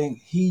 but I think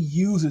he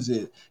uses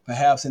it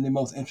perhaps in the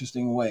most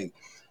interesting way.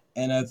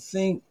 And I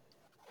think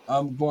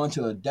I'm going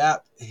to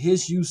adapt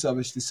his use of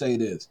it to say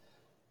this.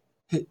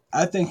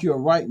 I think you're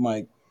right,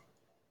 Mike.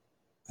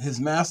 His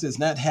master is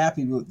not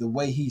happy with the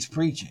way he's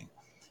preaching,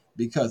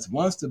 because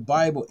once the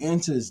Bible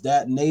enters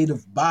that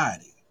native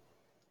body,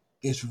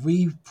 it's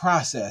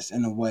reprocessed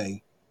in a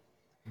way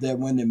that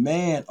when the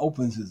man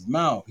opens his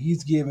mouth,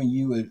 he's giving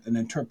you an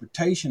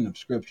interpretation of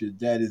Scripture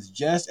that is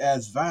just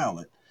as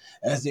valid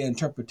as the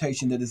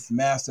interpretation that his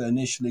master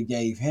initially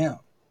gave him.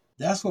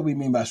 That's what we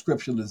mean by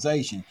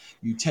scripturalization.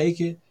 You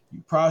take it,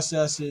 you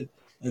process it,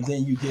 and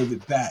then you give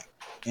it back.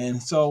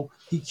 And so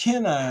he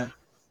cannot,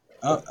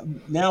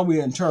 now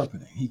we're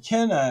interpreting, he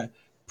cannot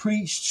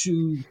preach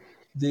to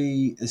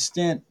the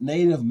extent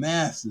native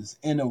masses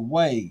in a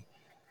way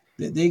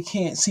that they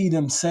can't see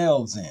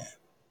themselves in,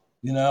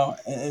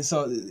 And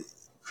so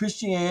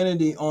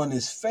Christianity on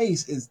its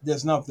face,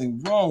 there's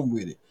nothing wrong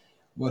with it.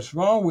 What's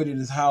wrong with it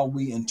is how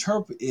we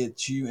interpret it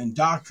to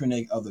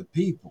indoctrinate other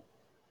people.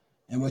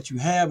 And what you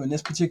have in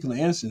this particular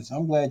instance,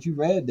 I'm glad you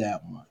read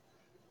that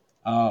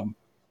one,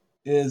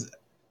 is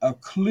a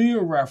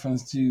clear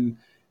reference to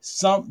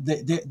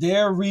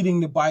they're reading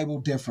the Bible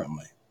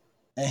differently.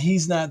 And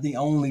he's not the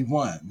only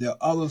one. There are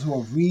others who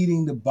are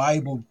reading the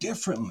Bible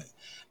differently.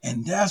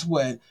 And that's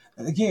what,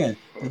 again,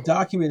 the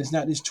document is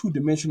not this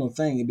two-dimensional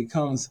thing. It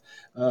becomes,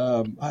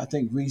 I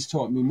think Reese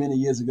taught me many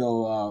years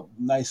ago,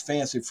 nice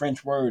fancy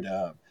French word,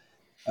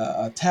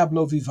 a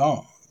tableau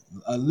vivant,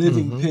 a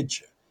living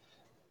picture.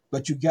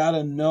 But you got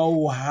to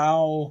know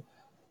how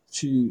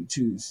to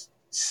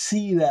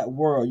see that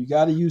world. You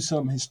got to use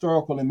some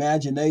historical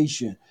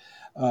imagination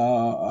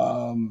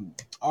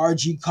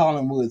R.G.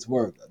 Collingwood's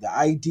work, The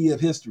Idea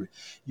of History.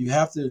 You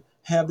have to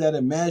have that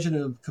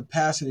imaginative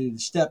capacity to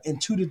step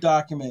into the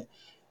document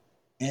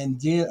and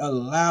then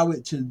allow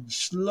it to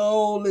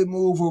slowly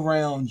move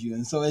around you.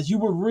 And so as you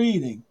were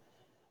reading,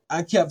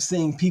 I kept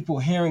seeing people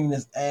hearing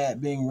this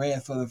ad being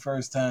read for the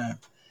first time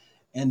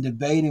and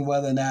debating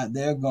whether or not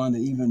they're going to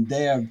even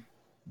dare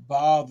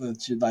bother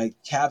to like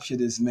capture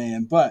this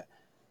man, but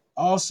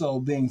also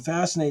being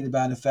fascinated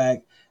by the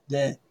fact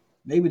that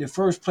maybe the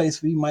first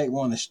place we might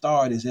want to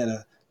start is at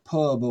a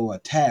pub or a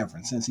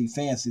tavern since he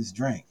fancies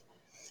drink.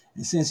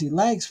 And since he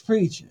likes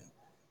preaching,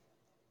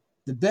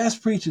 the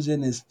best preachers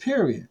in this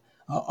period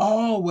are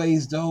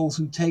always those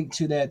who take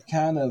to that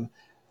kind of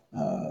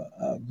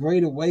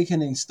Great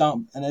Awakening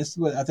stump. And that's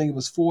what I think it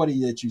was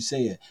 40 that you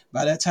said.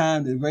 By that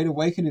time, the Great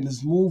Awakening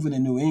is moving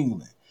in New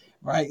England,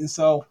 right? And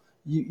so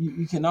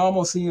you can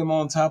almost see him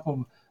on top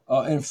of,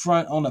 in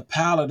front on a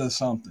pallet or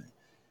something,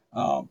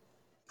 um,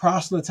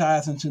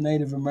 proselytizing to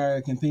Native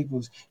American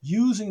peoples,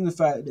 using the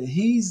fact that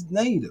he's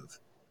Native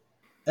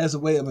as a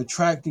way of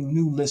attracting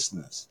new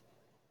listeners.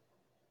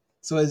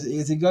 So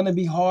is it going to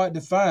be hard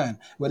to find?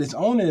 But its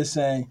owner is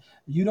saying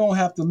you don't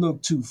have to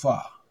look too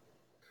far,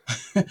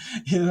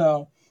 you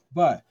know.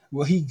 But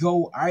will he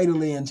go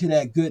idly into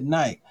that good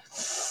night?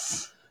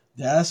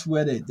 That's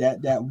where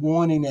that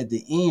warning at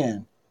the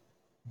end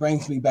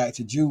brings me back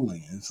to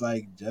Julian. It's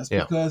like just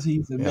Yeah. because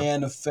he's a Yeah.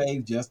 man of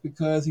faith, just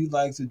because he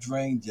likes to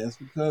drink, just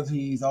because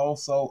he's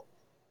also,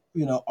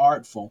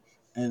 artful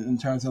and in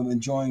terms of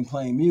enjoying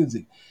playing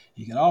music,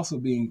 he can also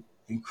be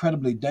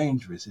incredibly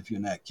dangerous if you're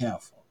not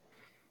careful.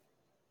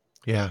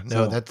 Yeah,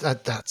 no, So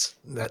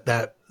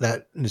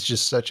that is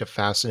just such a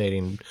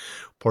fascinating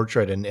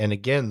portrait, and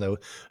again,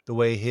 the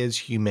way his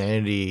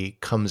humanity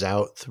comes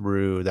out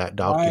through that right,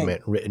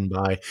 document written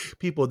by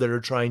people that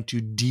are trying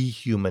to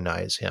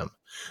dehumanize him,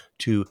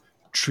 to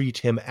treat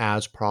him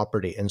as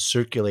property and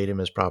circulate him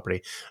as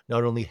property.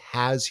 Not only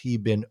has he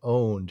been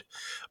owned,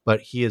 but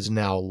he is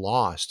now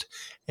lost,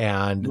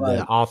 and the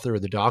right. author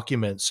of the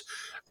documents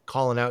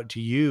calling out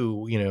to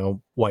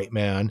you, white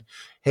man,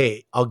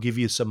 hey, I'll give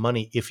you some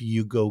money if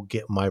you go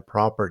get my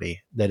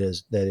property that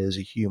is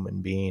a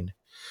human being.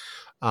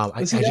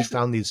 But see, I just that's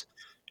found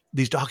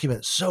these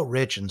documents so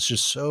rich and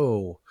just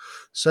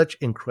such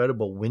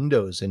incredible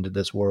windows into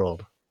this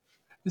world.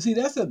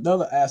 that's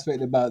another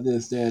aspect about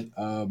this that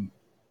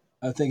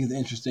I think is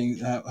interesting.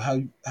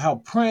 How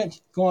print,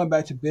 going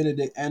back to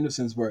Benedict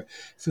Anderson's work,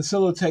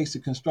 facilitates the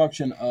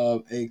construction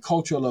of a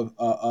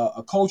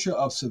culture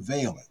of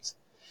surveillance.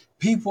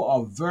 People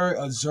are very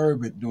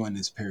observant during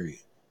this period.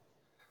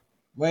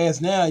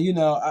 Whereas now,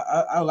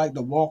 I like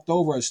to walked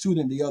over a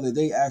student the other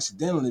day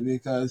accidentally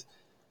because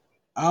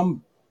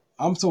I'm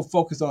I'm so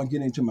focused on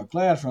getting to my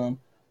classroom,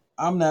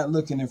 I'm not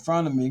looking in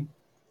front of me.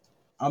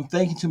 I'm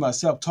thinking to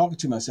myself, talking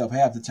to myself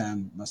half the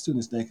time. My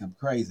students think I'm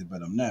crazy,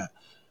 but I'm not.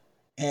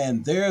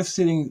 And they're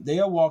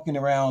walking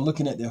around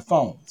looking at their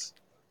phones,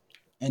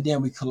 and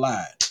then we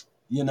collide,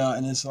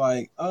 and it's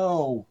like,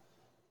 oh,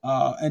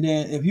 and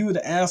then if you were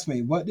to ask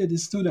me, what did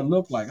this student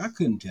look like? I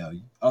couldn't tell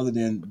you other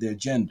than their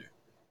gender,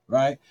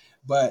 right?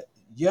 But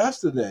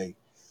yesterday,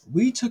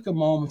 we took a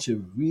moment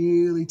to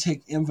really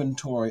take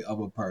inventory of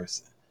a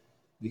person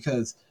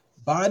because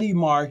body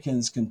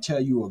markings can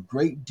tell you a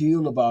great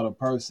deal about a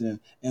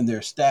person and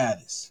their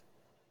status.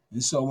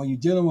 And so when you're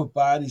dealing with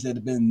bodies that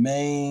have been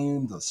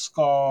maimed or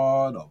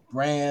scarred or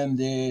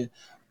branded,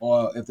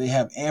 or if they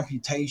have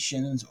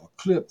amputations or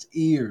clipped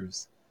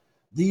ears,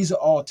 these are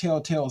all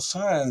telltale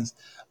signs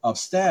of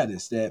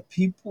status that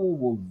people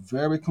were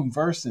very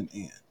conversant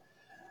in.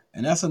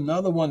 And that's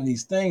another one of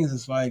these things.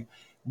 It's like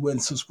when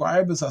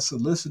subscribers are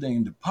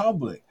soliciting the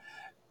public,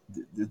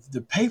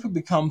 the paper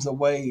becomes a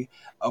way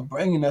of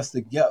bringing us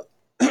together.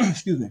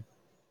 Excuse me,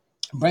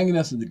 bringing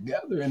us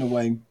together in a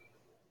way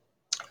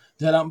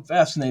that I'm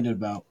fascinated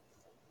about.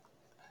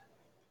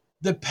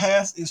 The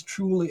past is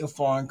truly a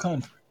foreign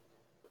country,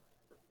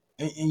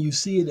 and you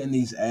see it in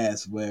these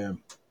ads where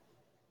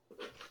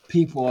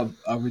people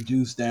are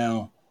reduced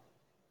down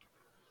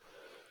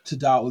to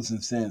dollars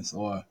and cents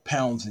or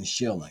pounds and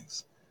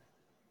shillings,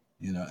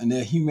 and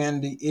their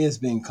humanity is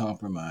being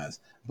compromised.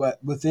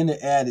 But within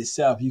the ad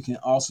itself, you can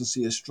also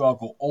see a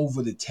struggle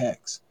over the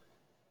text.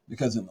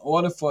 Because in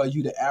order for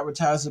you to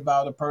advertise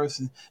about a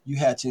person, you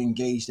had to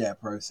engage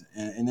that person.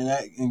 And in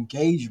that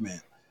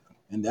engagement,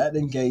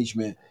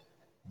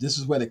 this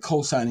is where the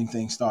co-signing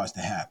thing starts to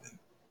happen.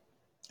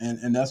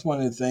 And that's one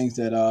of the things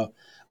that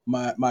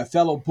my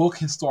fellow book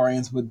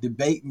historians would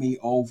debate me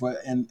over.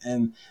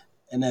 And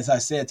as I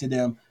said to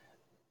them,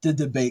 the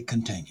debate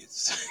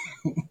continues.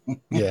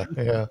 Yeah,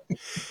 yeah.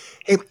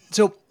 Hey,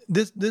 so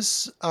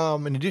this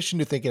in addition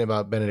to thinking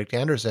about Benedict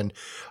Anderson,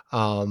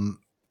 um,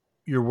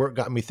 your work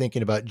got me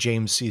thinking about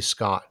James C.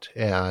 Scott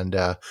and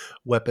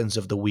weapons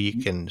of the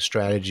weak and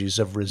strategies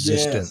of Yes.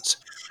 resistance.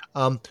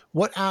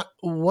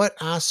 What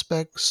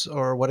aspects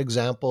or what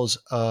examples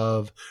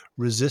of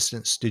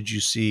resistance did you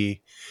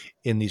see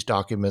in these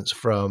documents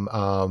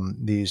from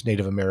these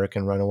Native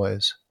American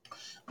runaways?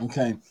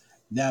 Okay.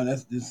 Now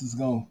this is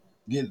gonna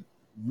get.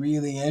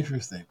 really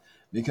interesting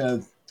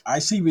because I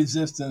see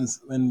resistance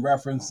in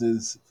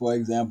references, for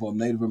example, of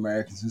Native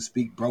Americans who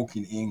speak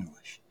broken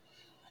English.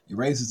 It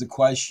raises the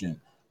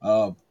question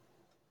of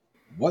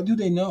what do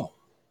they know?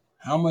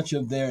 How much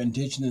of their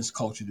indigenous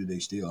culture do they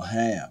still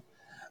have?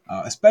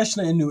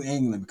 Especially in New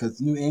England,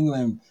 because New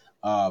England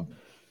uh,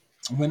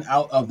 went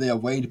out of their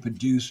way to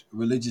produce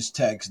religious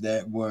texts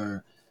that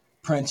were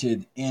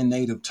printed in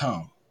native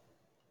tongue.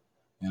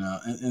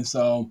 And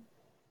so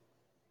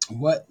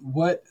what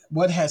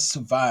has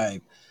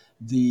survived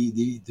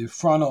the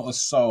frontal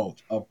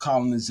assault of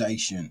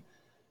colonization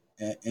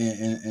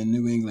in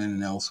New England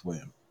and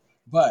elsewhere?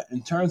 But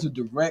in terms of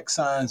direct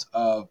signs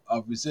of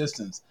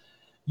resistance,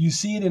 you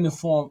see it in the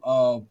form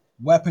of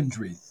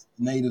weaponry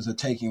natives are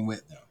taking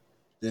with them.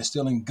 They're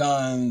stealing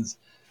guns,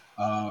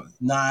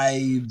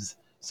 knives.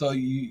 So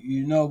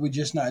we're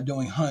just not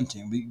doing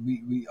hunting.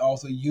 We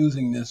also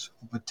using this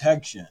for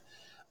protection.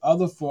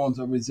 Other forms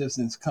of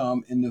resistance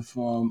come in the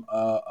form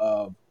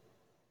of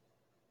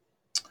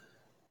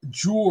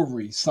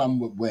jewelry some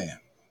would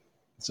wear.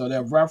 So there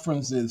are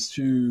references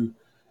to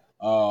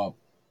uh,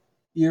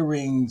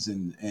 earrings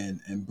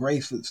and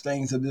bracelets,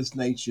 things of this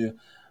nature.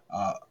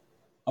 Uh,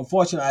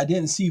 Unfortunately, I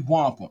didn't see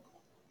wampum,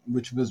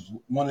 which was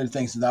one of the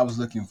things that I was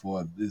looking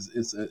for.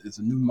 It's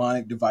a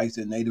mnemonic device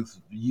that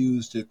natives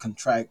use to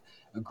contract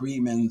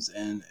agreements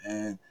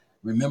and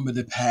remember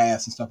the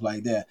past and stuff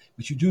like that.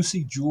 But you do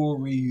see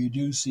jewelry, you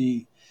do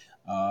see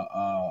uh,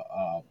 uh,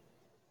 uh,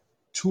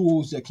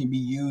 tools that can be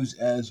used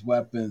as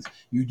weapons.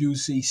 You do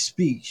see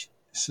speech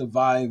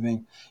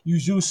surviving. You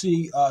do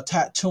see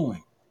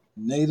tattooing.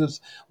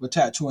 Natives were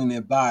tattooing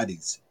their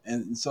bodies,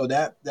 and so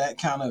that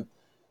kind of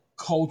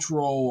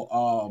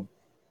cultural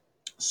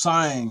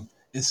sign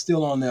is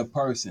still on their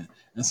person,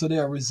 and so they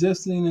are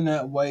resisting in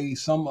that way.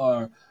 Some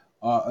are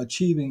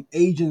achieving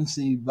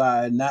agency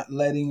by not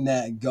letting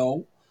that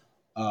go.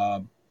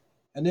 Uh,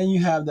 and then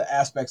you have the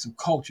aspects of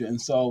culture,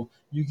 and so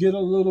you get a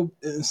little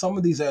in some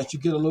of these acts. You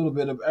get a little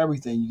bit of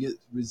everything. You get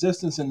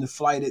resistance in the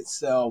flight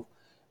itself,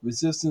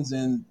 resistance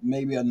in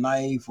maybe a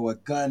knife or a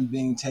gun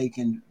being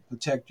taken to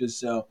protect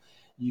yourself.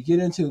 You get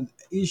into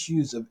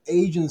issues of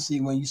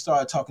agency when you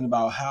start talking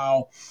about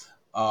how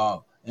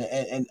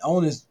and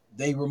owners,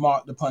 they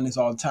remarked upon this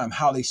all the time,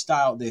 how they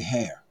styled their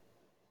hair.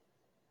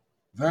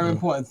 Very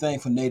important thing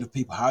for Native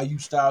people, how you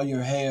style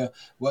your hair,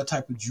 what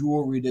type of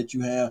jewelry that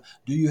you have.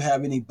 Do you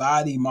have any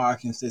body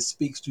markings that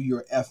speaks to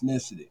your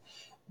ethnicity?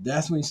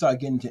 That's when you start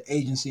getting to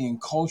agency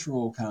and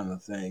cultural kind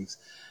of things.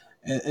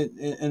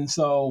 And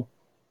so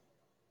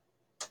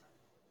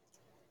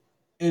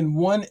in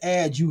one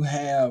ad you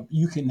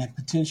can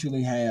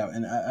potentially have,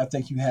 and I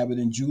think you have it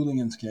in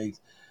Julian's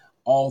case,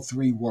 all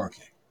three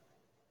working.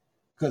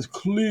 Because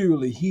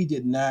clearly he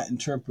did not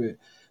interpret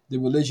the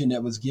religion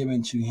that was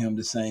given to him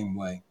the same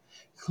way.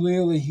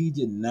 Clearly he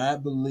did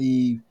not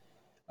believe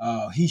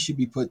he should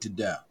be put to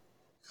death.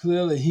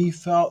 Clearly he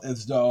felt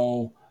as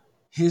though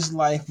his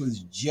life was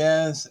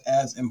just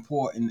as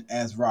important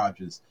as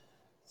Rogers.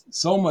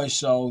 So much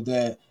so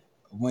that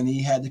when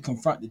he had to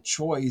confront the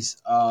choice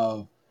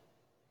of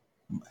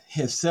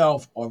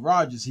himself or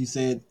Rogers, he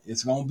said,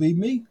 it's going to be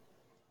me.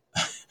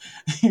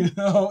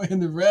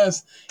 And the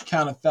rest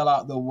kind of fell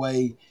out the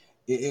way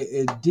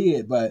it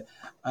did.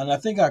 And I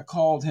think I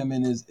called him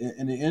in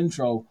the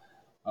intro.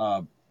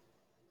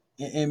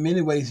 In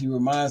many ways, he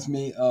reminds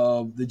me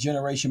of the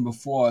generation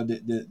before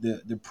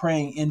the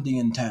praying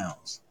Indian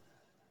towns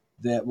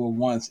that were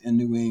once in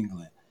New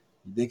England.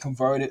 They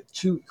converted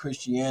to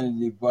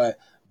Christianity, but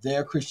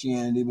their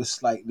Christianity was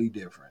slightly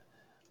different.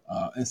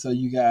 And so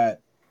you got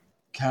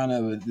kind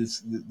of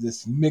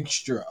this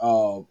mixture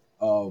of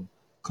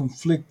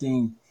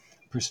conflicting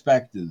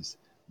perspectives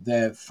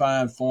that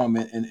find form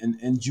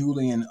in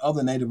Julie and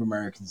other Native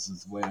Americans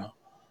as well.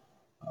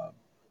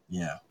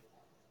 Yeah.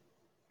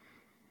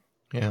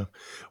 Yeah.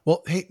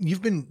 Well, hey,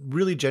 you've been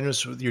really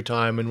generous with your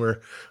time, and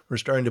we're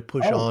starting to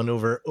push Oh, on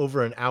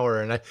over an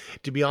hour. And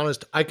to be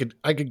honest, I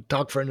could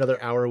talk for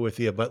another hour with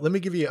you, but let me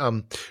give you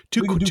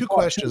two we can do two part two.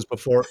 questions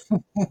before.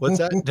 What's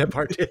that? That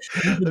part two.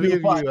 We can Let me do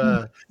give part you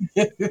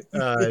two.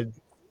 uh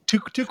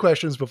two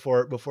questions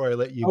before I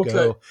let you Okay.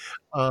 go.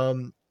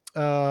 Um,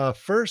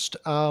 First,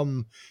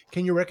 can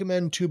you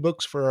recommend two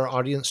books for our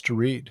audience to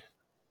read?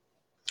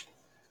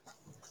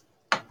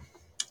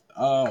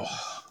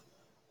 Oh,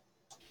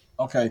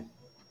 okay.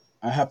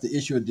 I have to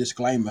issue a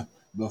disclaimer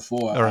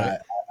before All right.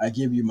 I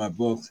give you my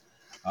books.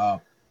 Uh,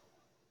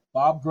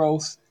 Bob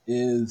Gross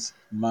was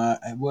my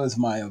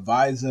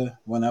advisor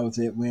when I was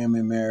at William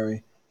and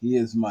Mary. He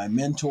is my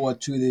mentor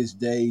to this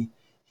day.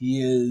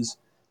 He is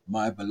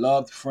my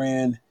beloved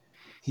friend.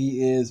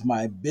 He is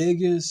my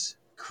biggest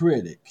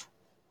critic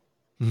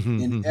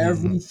in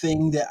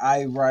everything that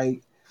I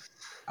write.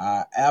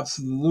 I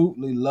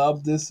absolutely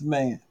love this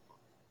man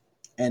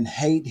and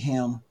hate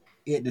him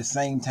at the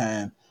same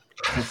time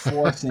for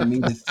forcing me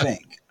to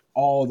think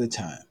all the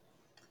time.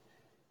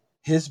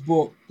 His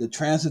book, The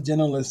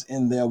Transcendentalists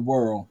in Their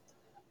World,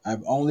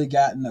 I've only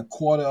gotten a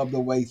quarter of the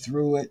way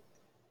through it,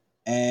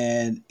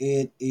 and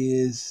it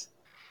is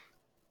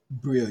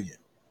brilliant.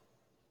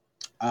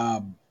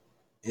 Um,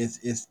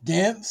 it's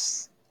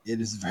dense.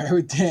 It is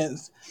very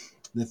dense.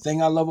 The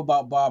thing I love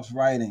about Bob's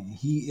writing,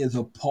 he is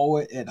a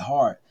poet at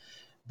heart,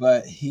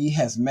 but he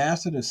has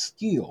mastered a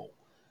skill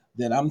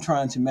that I'm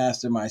trying to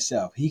master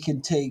myself. He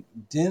can take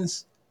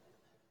dense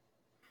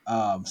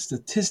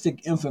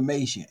statistic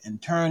information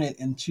and turn it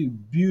into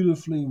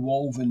beautifully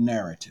woven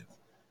narrative.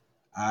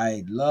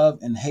 I love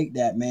and hate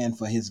that man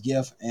for his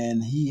gift,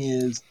 and he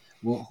is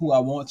who I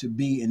want to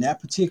be in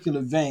that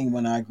particular vein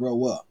when I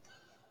grow up.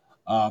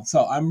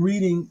 So I'm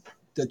reading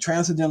the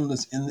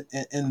Transcendentalists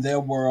in their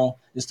world.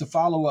 It's the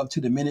follow up to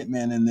the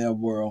Minutemen in their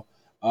world.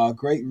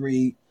 Great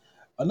read.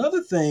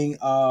 Another thing,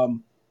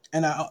 and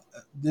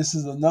this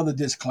is another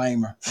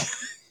disclaimer.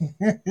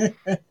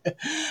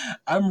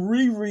 I'm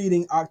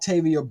rereading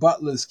Octavia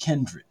Butler's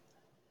Kindred.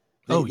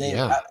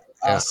 Yeah.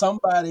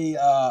 Somebody,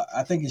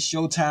 I think it's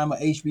Showtime or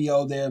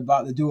HBO, they're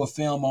about to do a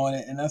film on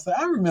it. And I said,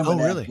 I remember Oh,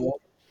 that really? book.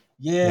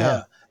 Yeah.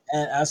 Yeah.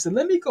 And I said,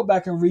 let me go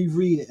back and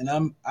reread it.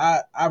 And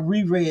I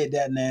reread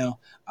that now.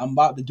 I'm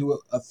about to do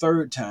it a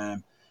third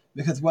time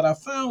because what I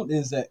found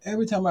is that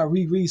every time I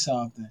reread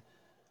something,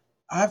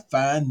 I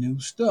find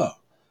new stuff.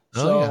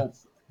 Oh, yeah. So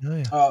Oh,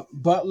 yeah.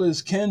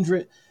 Butler's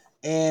Kindred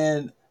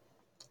and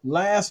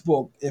last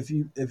book, if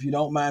you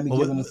don't mind me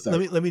giving a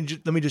third. Let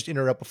me just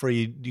interrupt before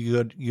you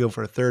go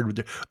for a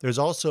third. There's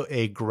also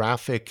a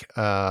graphic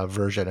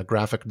version, a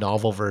graphic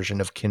novel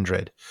version of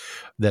Kindred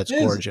that's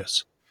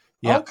gorgeous.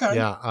 Yeah, Okay.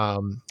 yeah.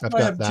 I've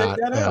got that,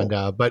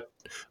 and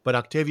but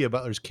Octavia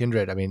Butler's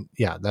Kindred. I mean,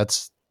 yeah,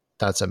 that's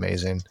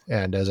amazing.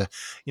 And as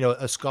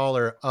a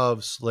scholar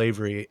of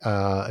slavery,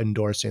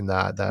 endorsing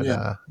that.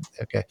 Yeah.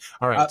 Okay,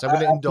 all right. So I'm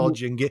going to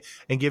indulge you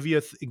and give you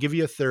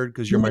a third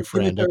because you're my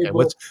friend. Okay,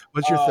 book.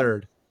 what's your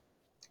third?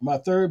 My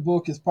third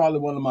book is probably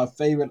one of my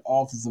favorite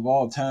authors of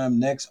all time,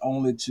 next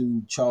only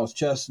to Charles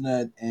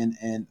Chestnut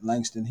and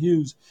Langston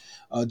Hughes.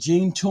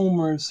 Gene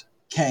Toomer's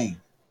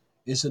Cain.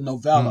 It's a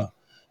novella.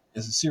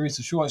 It's a series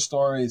of short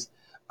stories.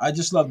 I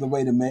just love the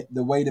way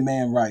the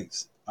man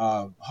writes.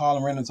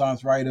 Harlem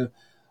Renaissance writer.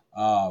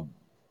 I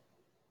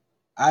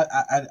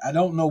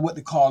don't know what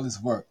to call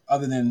this work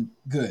other than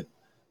good.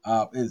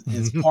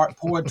 It's part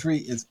poetry,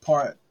 it's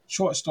part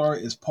short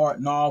story, it's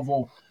part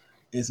novel.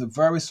 It's a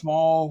very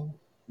small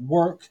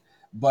work,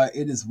 but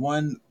it is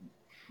one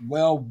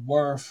well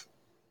worth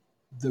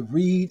the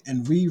read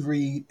and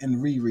reread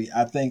and reread.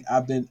 I think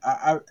I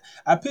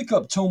pick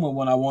up Toomer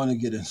when I want to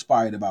get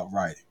inspired about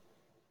writing.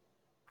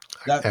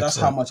 That's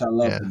how much I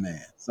love the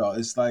man. So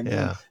it's like,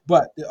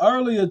 but the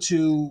earlier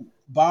two,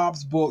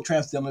 Bob's book,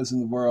 Transcendentalists in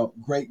the World,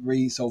 great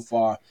read so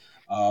far.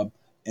 And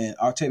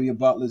Octavia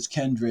Butler's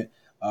Kindred.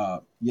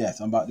 Yes,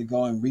 I'm about to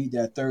go and read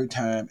that third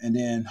time and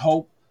then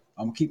hope,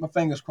 I'm going to keep my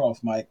fingers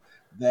crossed, Mike,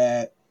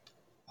 that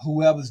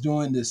whoever's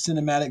doing the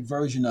cinematic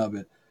version of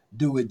it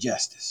do it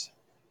justice.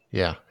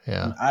 Yeah.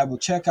 And I will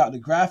check out the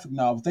graphic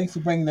novel. Thanks for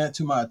bringing that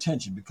to my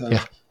attention because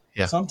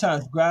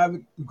sometimes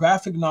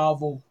graphic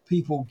novel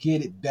people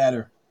get it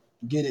better.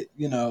 Get it,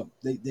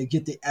 they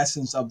get the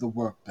essence of the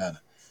work better.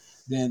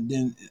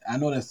 Then I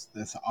know that's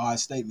an odd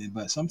statement,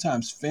 but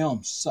sometimes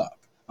films suck.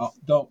 Oh,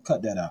 don't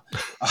cut that out.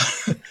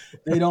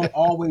 They don't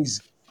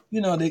always,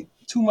 they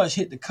too much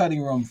hit the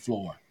cutting room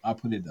floor. I'll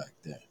put it like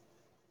that.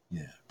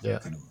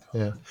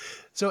 Yeah.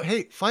 So,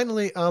 hey,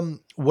 finally,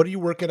 what are you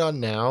working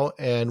on now,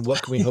 and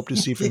what can we hope to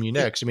see from you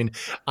next? I mean,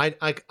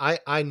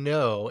 I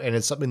know, and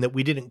it's something that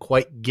we didn't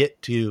quite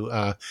get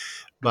to,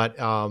 but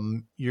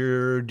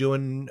you're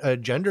doing a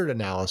gendered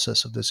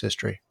analysis of this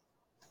history.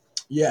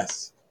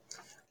 Yes.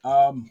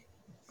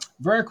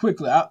 Very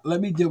quickly,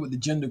 let me deal with the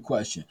gender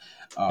question.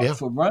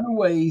 For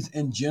Runaways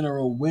in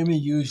general, women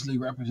usually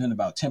represent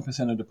about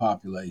 10% of the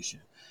population.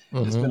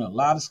 There's been a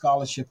lot of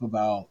scholarship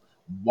about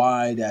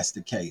why that's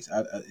the case.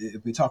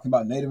 If we're talking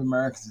about Native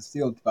Americans, it's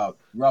still about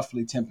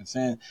roughly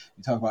 10%.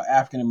 You talk about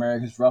African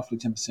Americans, roughly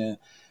 10%.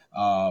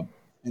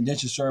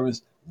 Indentured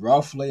servants,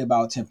 roughly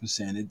about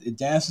 10%. It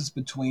dances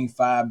between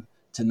 5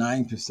 to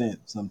 9%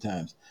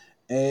 sometimes.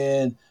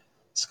 And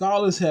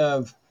scholars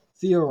have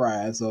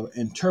theorized or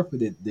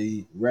interpreted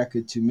the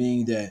record to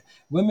mean that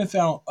women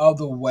found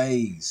other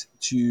ways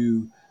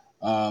to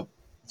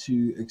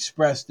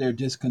express their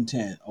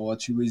discontent or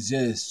to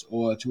resist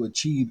or to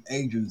achieve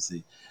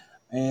agency.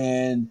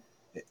 And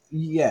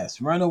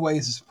yes,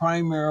 Runaways is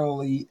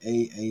primarily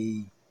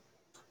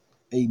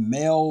a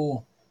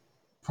male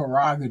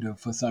prerogative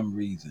for some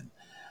reason.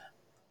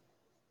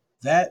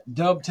 That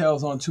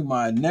dovetails onto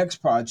my next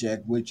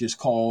project, which is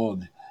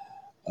called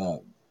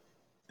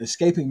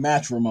Escaping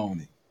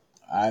Matrimony.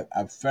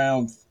 I've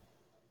found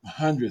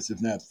hundreds,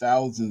 if not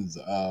thousands,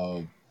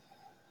 of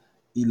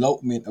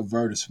elopement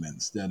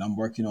advertisements that I'm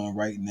working on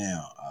right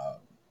now,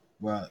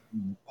 where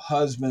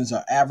husbands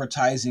are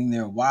advertising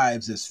their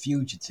wives as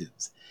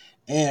fugitives.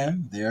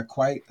 And there are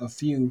quite a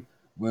few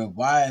where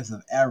wives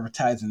are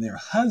advertising their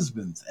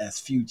husbands as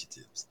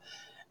fugitives.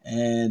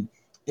 And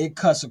it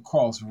cuts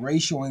across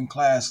racial and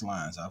class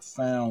lines. I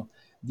found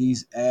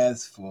these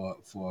ads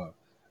for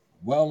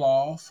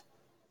well-off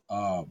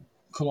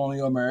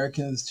colonial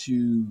Americans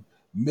to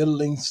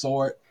middling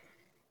sort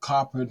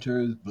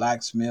carpenters,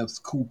 blacksmiths,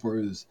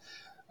 coopers.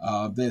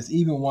 There's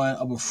even one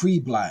of a free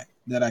black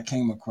that I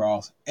came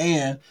across.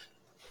 And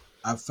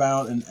I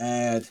found an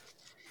ad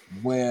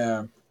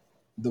where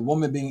the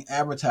woman being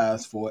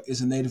advertised for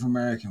is a Native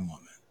American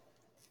woman.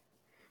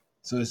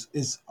 So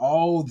it's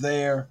all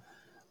there.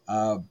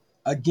 Uh,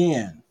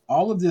 Again,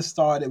 all of this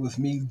started with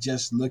me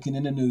just looking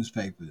in the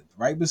newspaper.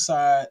 Right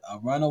beside a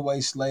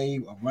runaway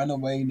slave, a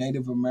runaway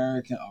Native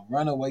American, a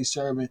runaway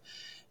servant,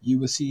 you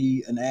would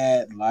see an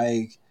ad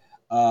like,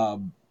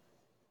 um,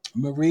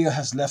 Maria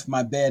has left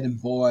my bed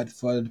and board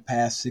for the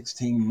past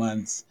 16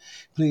 months.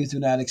 Please do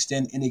not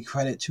extend any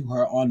credit to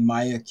her on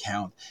my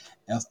account,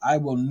 else I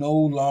will no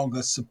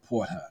longer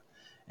support her.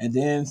 And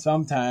then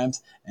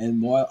sometimes, and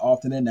more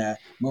often than that,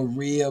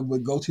 Maria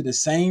would go to the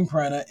same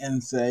printer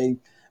and say,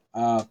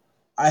 uh,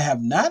 I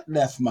have not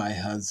left my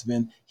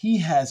husband. He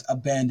has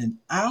abandoned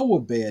our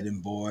bed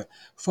and board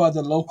for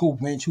the local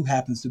wench who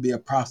happens to be a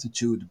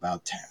prostitute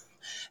about town.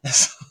 And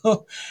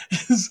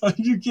so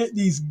you get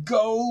these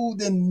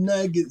golden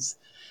nuggets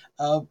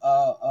of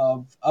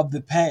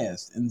the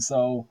past. And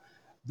so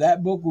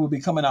that book will be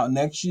coming out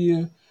next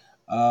year.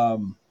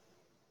 Um,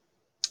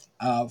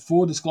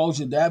 Full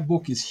disclosure, that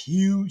book is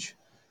huge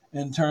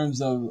in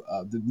terms of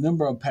the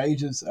number of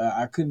pages.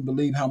 I couldn't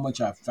believe how much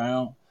I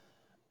found.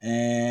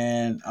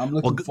 And I'm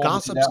Well, looking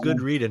forward to gossip's that good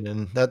one. reading,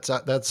 and that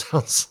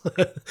sounds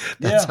that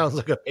Yeah, sounds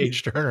like a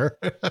page turner.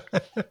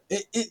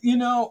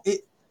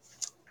 it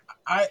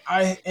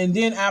I and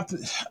then after,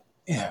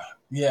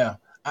 yeah,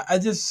 I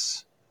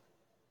just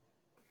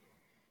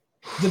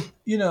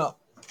the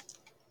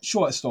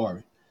short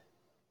story.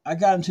 I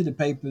got into the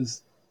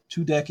papers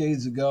 2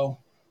 decades ago,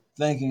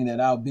 thinking that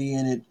I'll be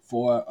in it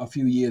for a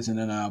few years and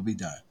then I'll be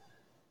done.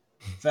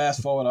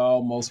 Fast forward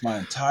almost my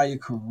entire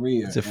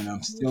career, It's a and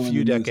I'm still in the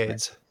few newspaper.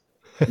 decades.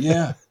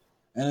 Yeah,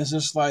 and it's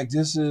just like,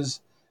 this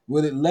is,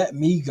 will it let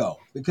me go?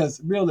 Because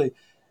really,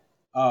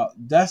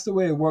 that's the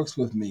way it works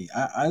with me.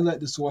 I let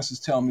the sources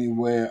tell me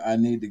where I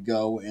need to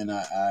go, and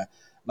I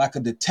like a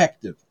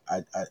detective,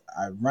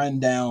 I run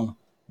down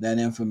that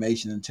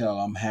information until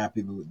I'm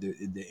happy with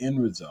the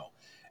end result.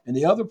 And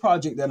the other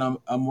project that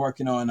I'm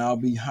working on, I'll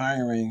be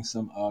hiring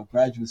some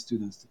graduate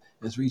students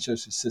as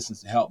research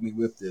assistants to help me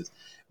with this.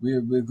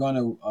 We're going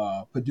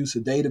to produce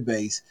a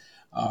database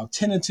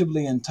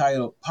tentatively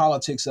entitled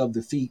Politics of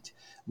the Feet,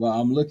 where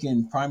I'm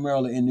looking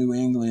primarily in New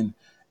England,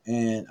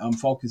 and I'm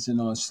focusing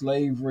on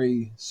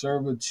slavery,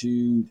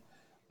 servitude,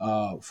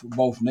 for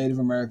both Native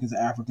Americans,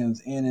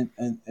 Africans, and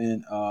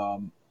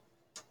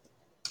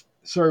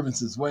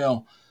servants as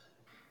well.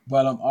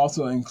 But I'm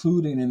also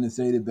including in this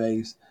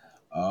database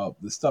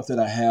the stuff that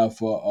I have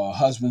for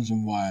husbands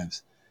and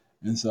wives.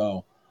 And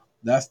so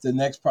that's the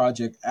next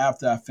project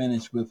after I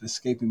finish with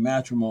Escaping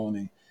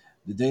Matrimony.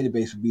 The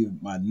database will be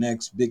my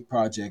next big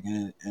project.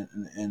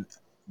 And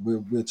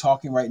we're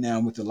talking right now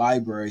with the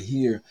library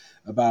here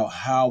about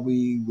how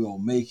we will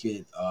make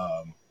it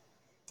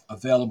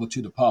available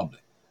to the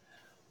public.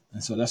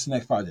 And so that's the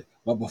next project.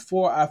 But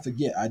before I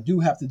forget, I do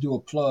have to do a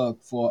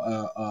plug for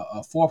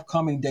a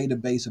forthcoming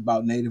database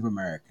about Native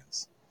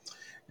Americans.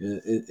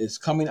 It's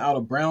coming out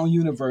of Brown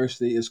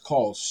University. It's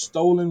called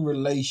Stolen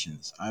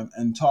Relations. I'm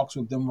in talks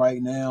with them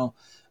right now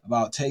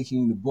about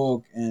taking the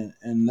book and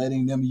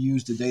letting them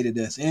use the data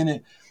that's in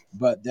it.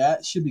 But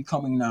that should be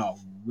coming out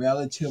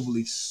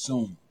relatively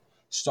soon.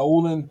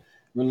 Stolen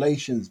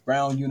Relations,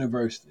 Brown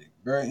University.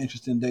 Very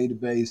interesting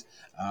database.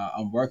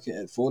 I'm working,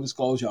 at full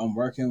disclosure, I'm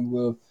working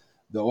with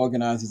the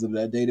organizers of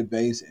that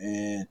database,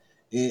 and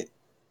it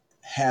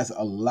has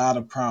a lot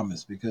of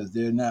promise because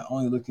they're not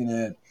only looking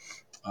at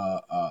uh,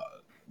 uh,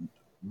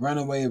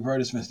 runaway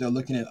advertisements, they're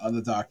looking at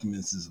other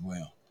documents as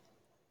well.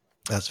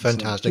 That's So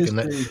fantastic, and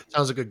that history,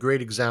 sounds like a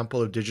great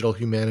example of digital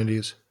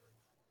humanities.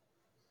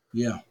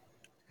 yeah.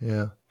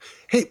 Yeah.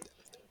 Hey,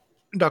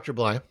 Dr.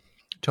 Bly,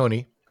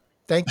 Tony,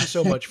 thank you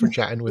so much for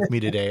chatting with me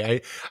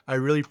today. I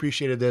really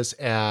appreciated this,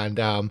 and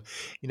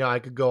I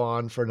could go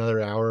on for another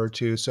hour or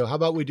two. So how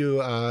about we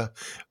do a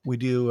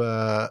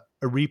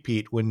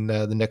repeat when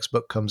the next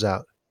book comes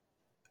out?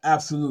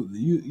 Absolutely.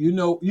 You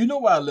know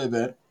where I live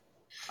at.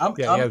 I'm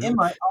Yeah, I'm yeah. in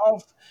my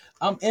off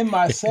I'm in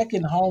my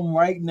second home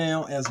right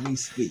now as we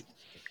speak.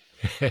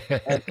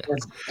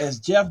 As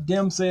Jeff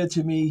Dim said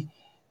to me,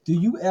 do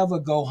you ever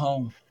go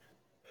home?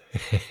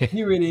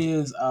 Here it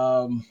is.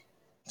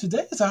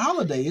 Today is a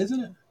holiday, isn't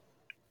it?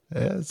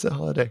 Yeah, it's a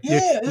holiday. Yeah,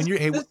 Yeah, when you're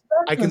hey, it's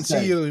I can Veterans see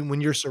Day. you and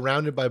when you're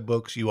surrounded by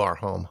books. You are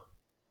home.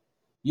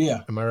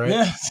 Yeah. Am I right?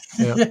 Yeah.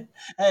 Yeah.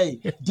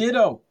 Hey,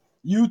 ditto.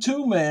 You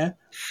too, man.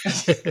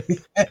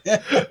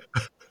 Well,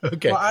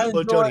 Okay. I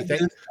Well, Tony, enjoyed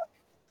this.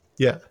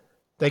 yeah.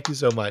 Thank you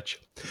so much.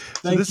 So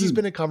Thank this has you.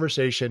 been a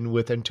conversation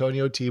with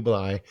Antonio T.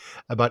 Bly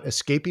about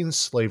Escaping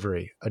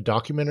Slavery, a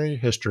documentary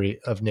history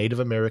of Native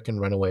American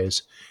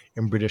runaways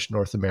in British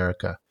North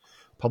America,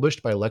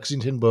 published by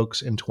Lexington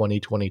Books in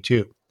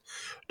 2022.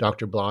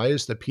 Dr. Bly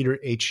is the Peter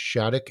H.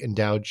 Shattuck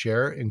Endowed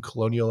Chair in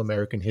Colonial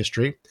American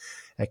History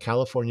at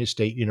California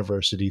State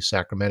University,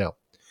 Sacramento.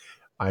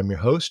 I'm your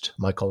host,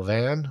 Michael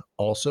Vann,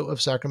 also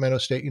of Sacramento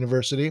State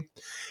University,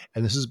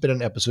 and this has been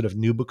an episode of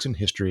New Books in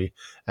History,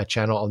 a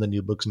channel on the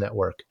New Books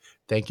Network.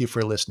 Thank you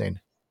for listening.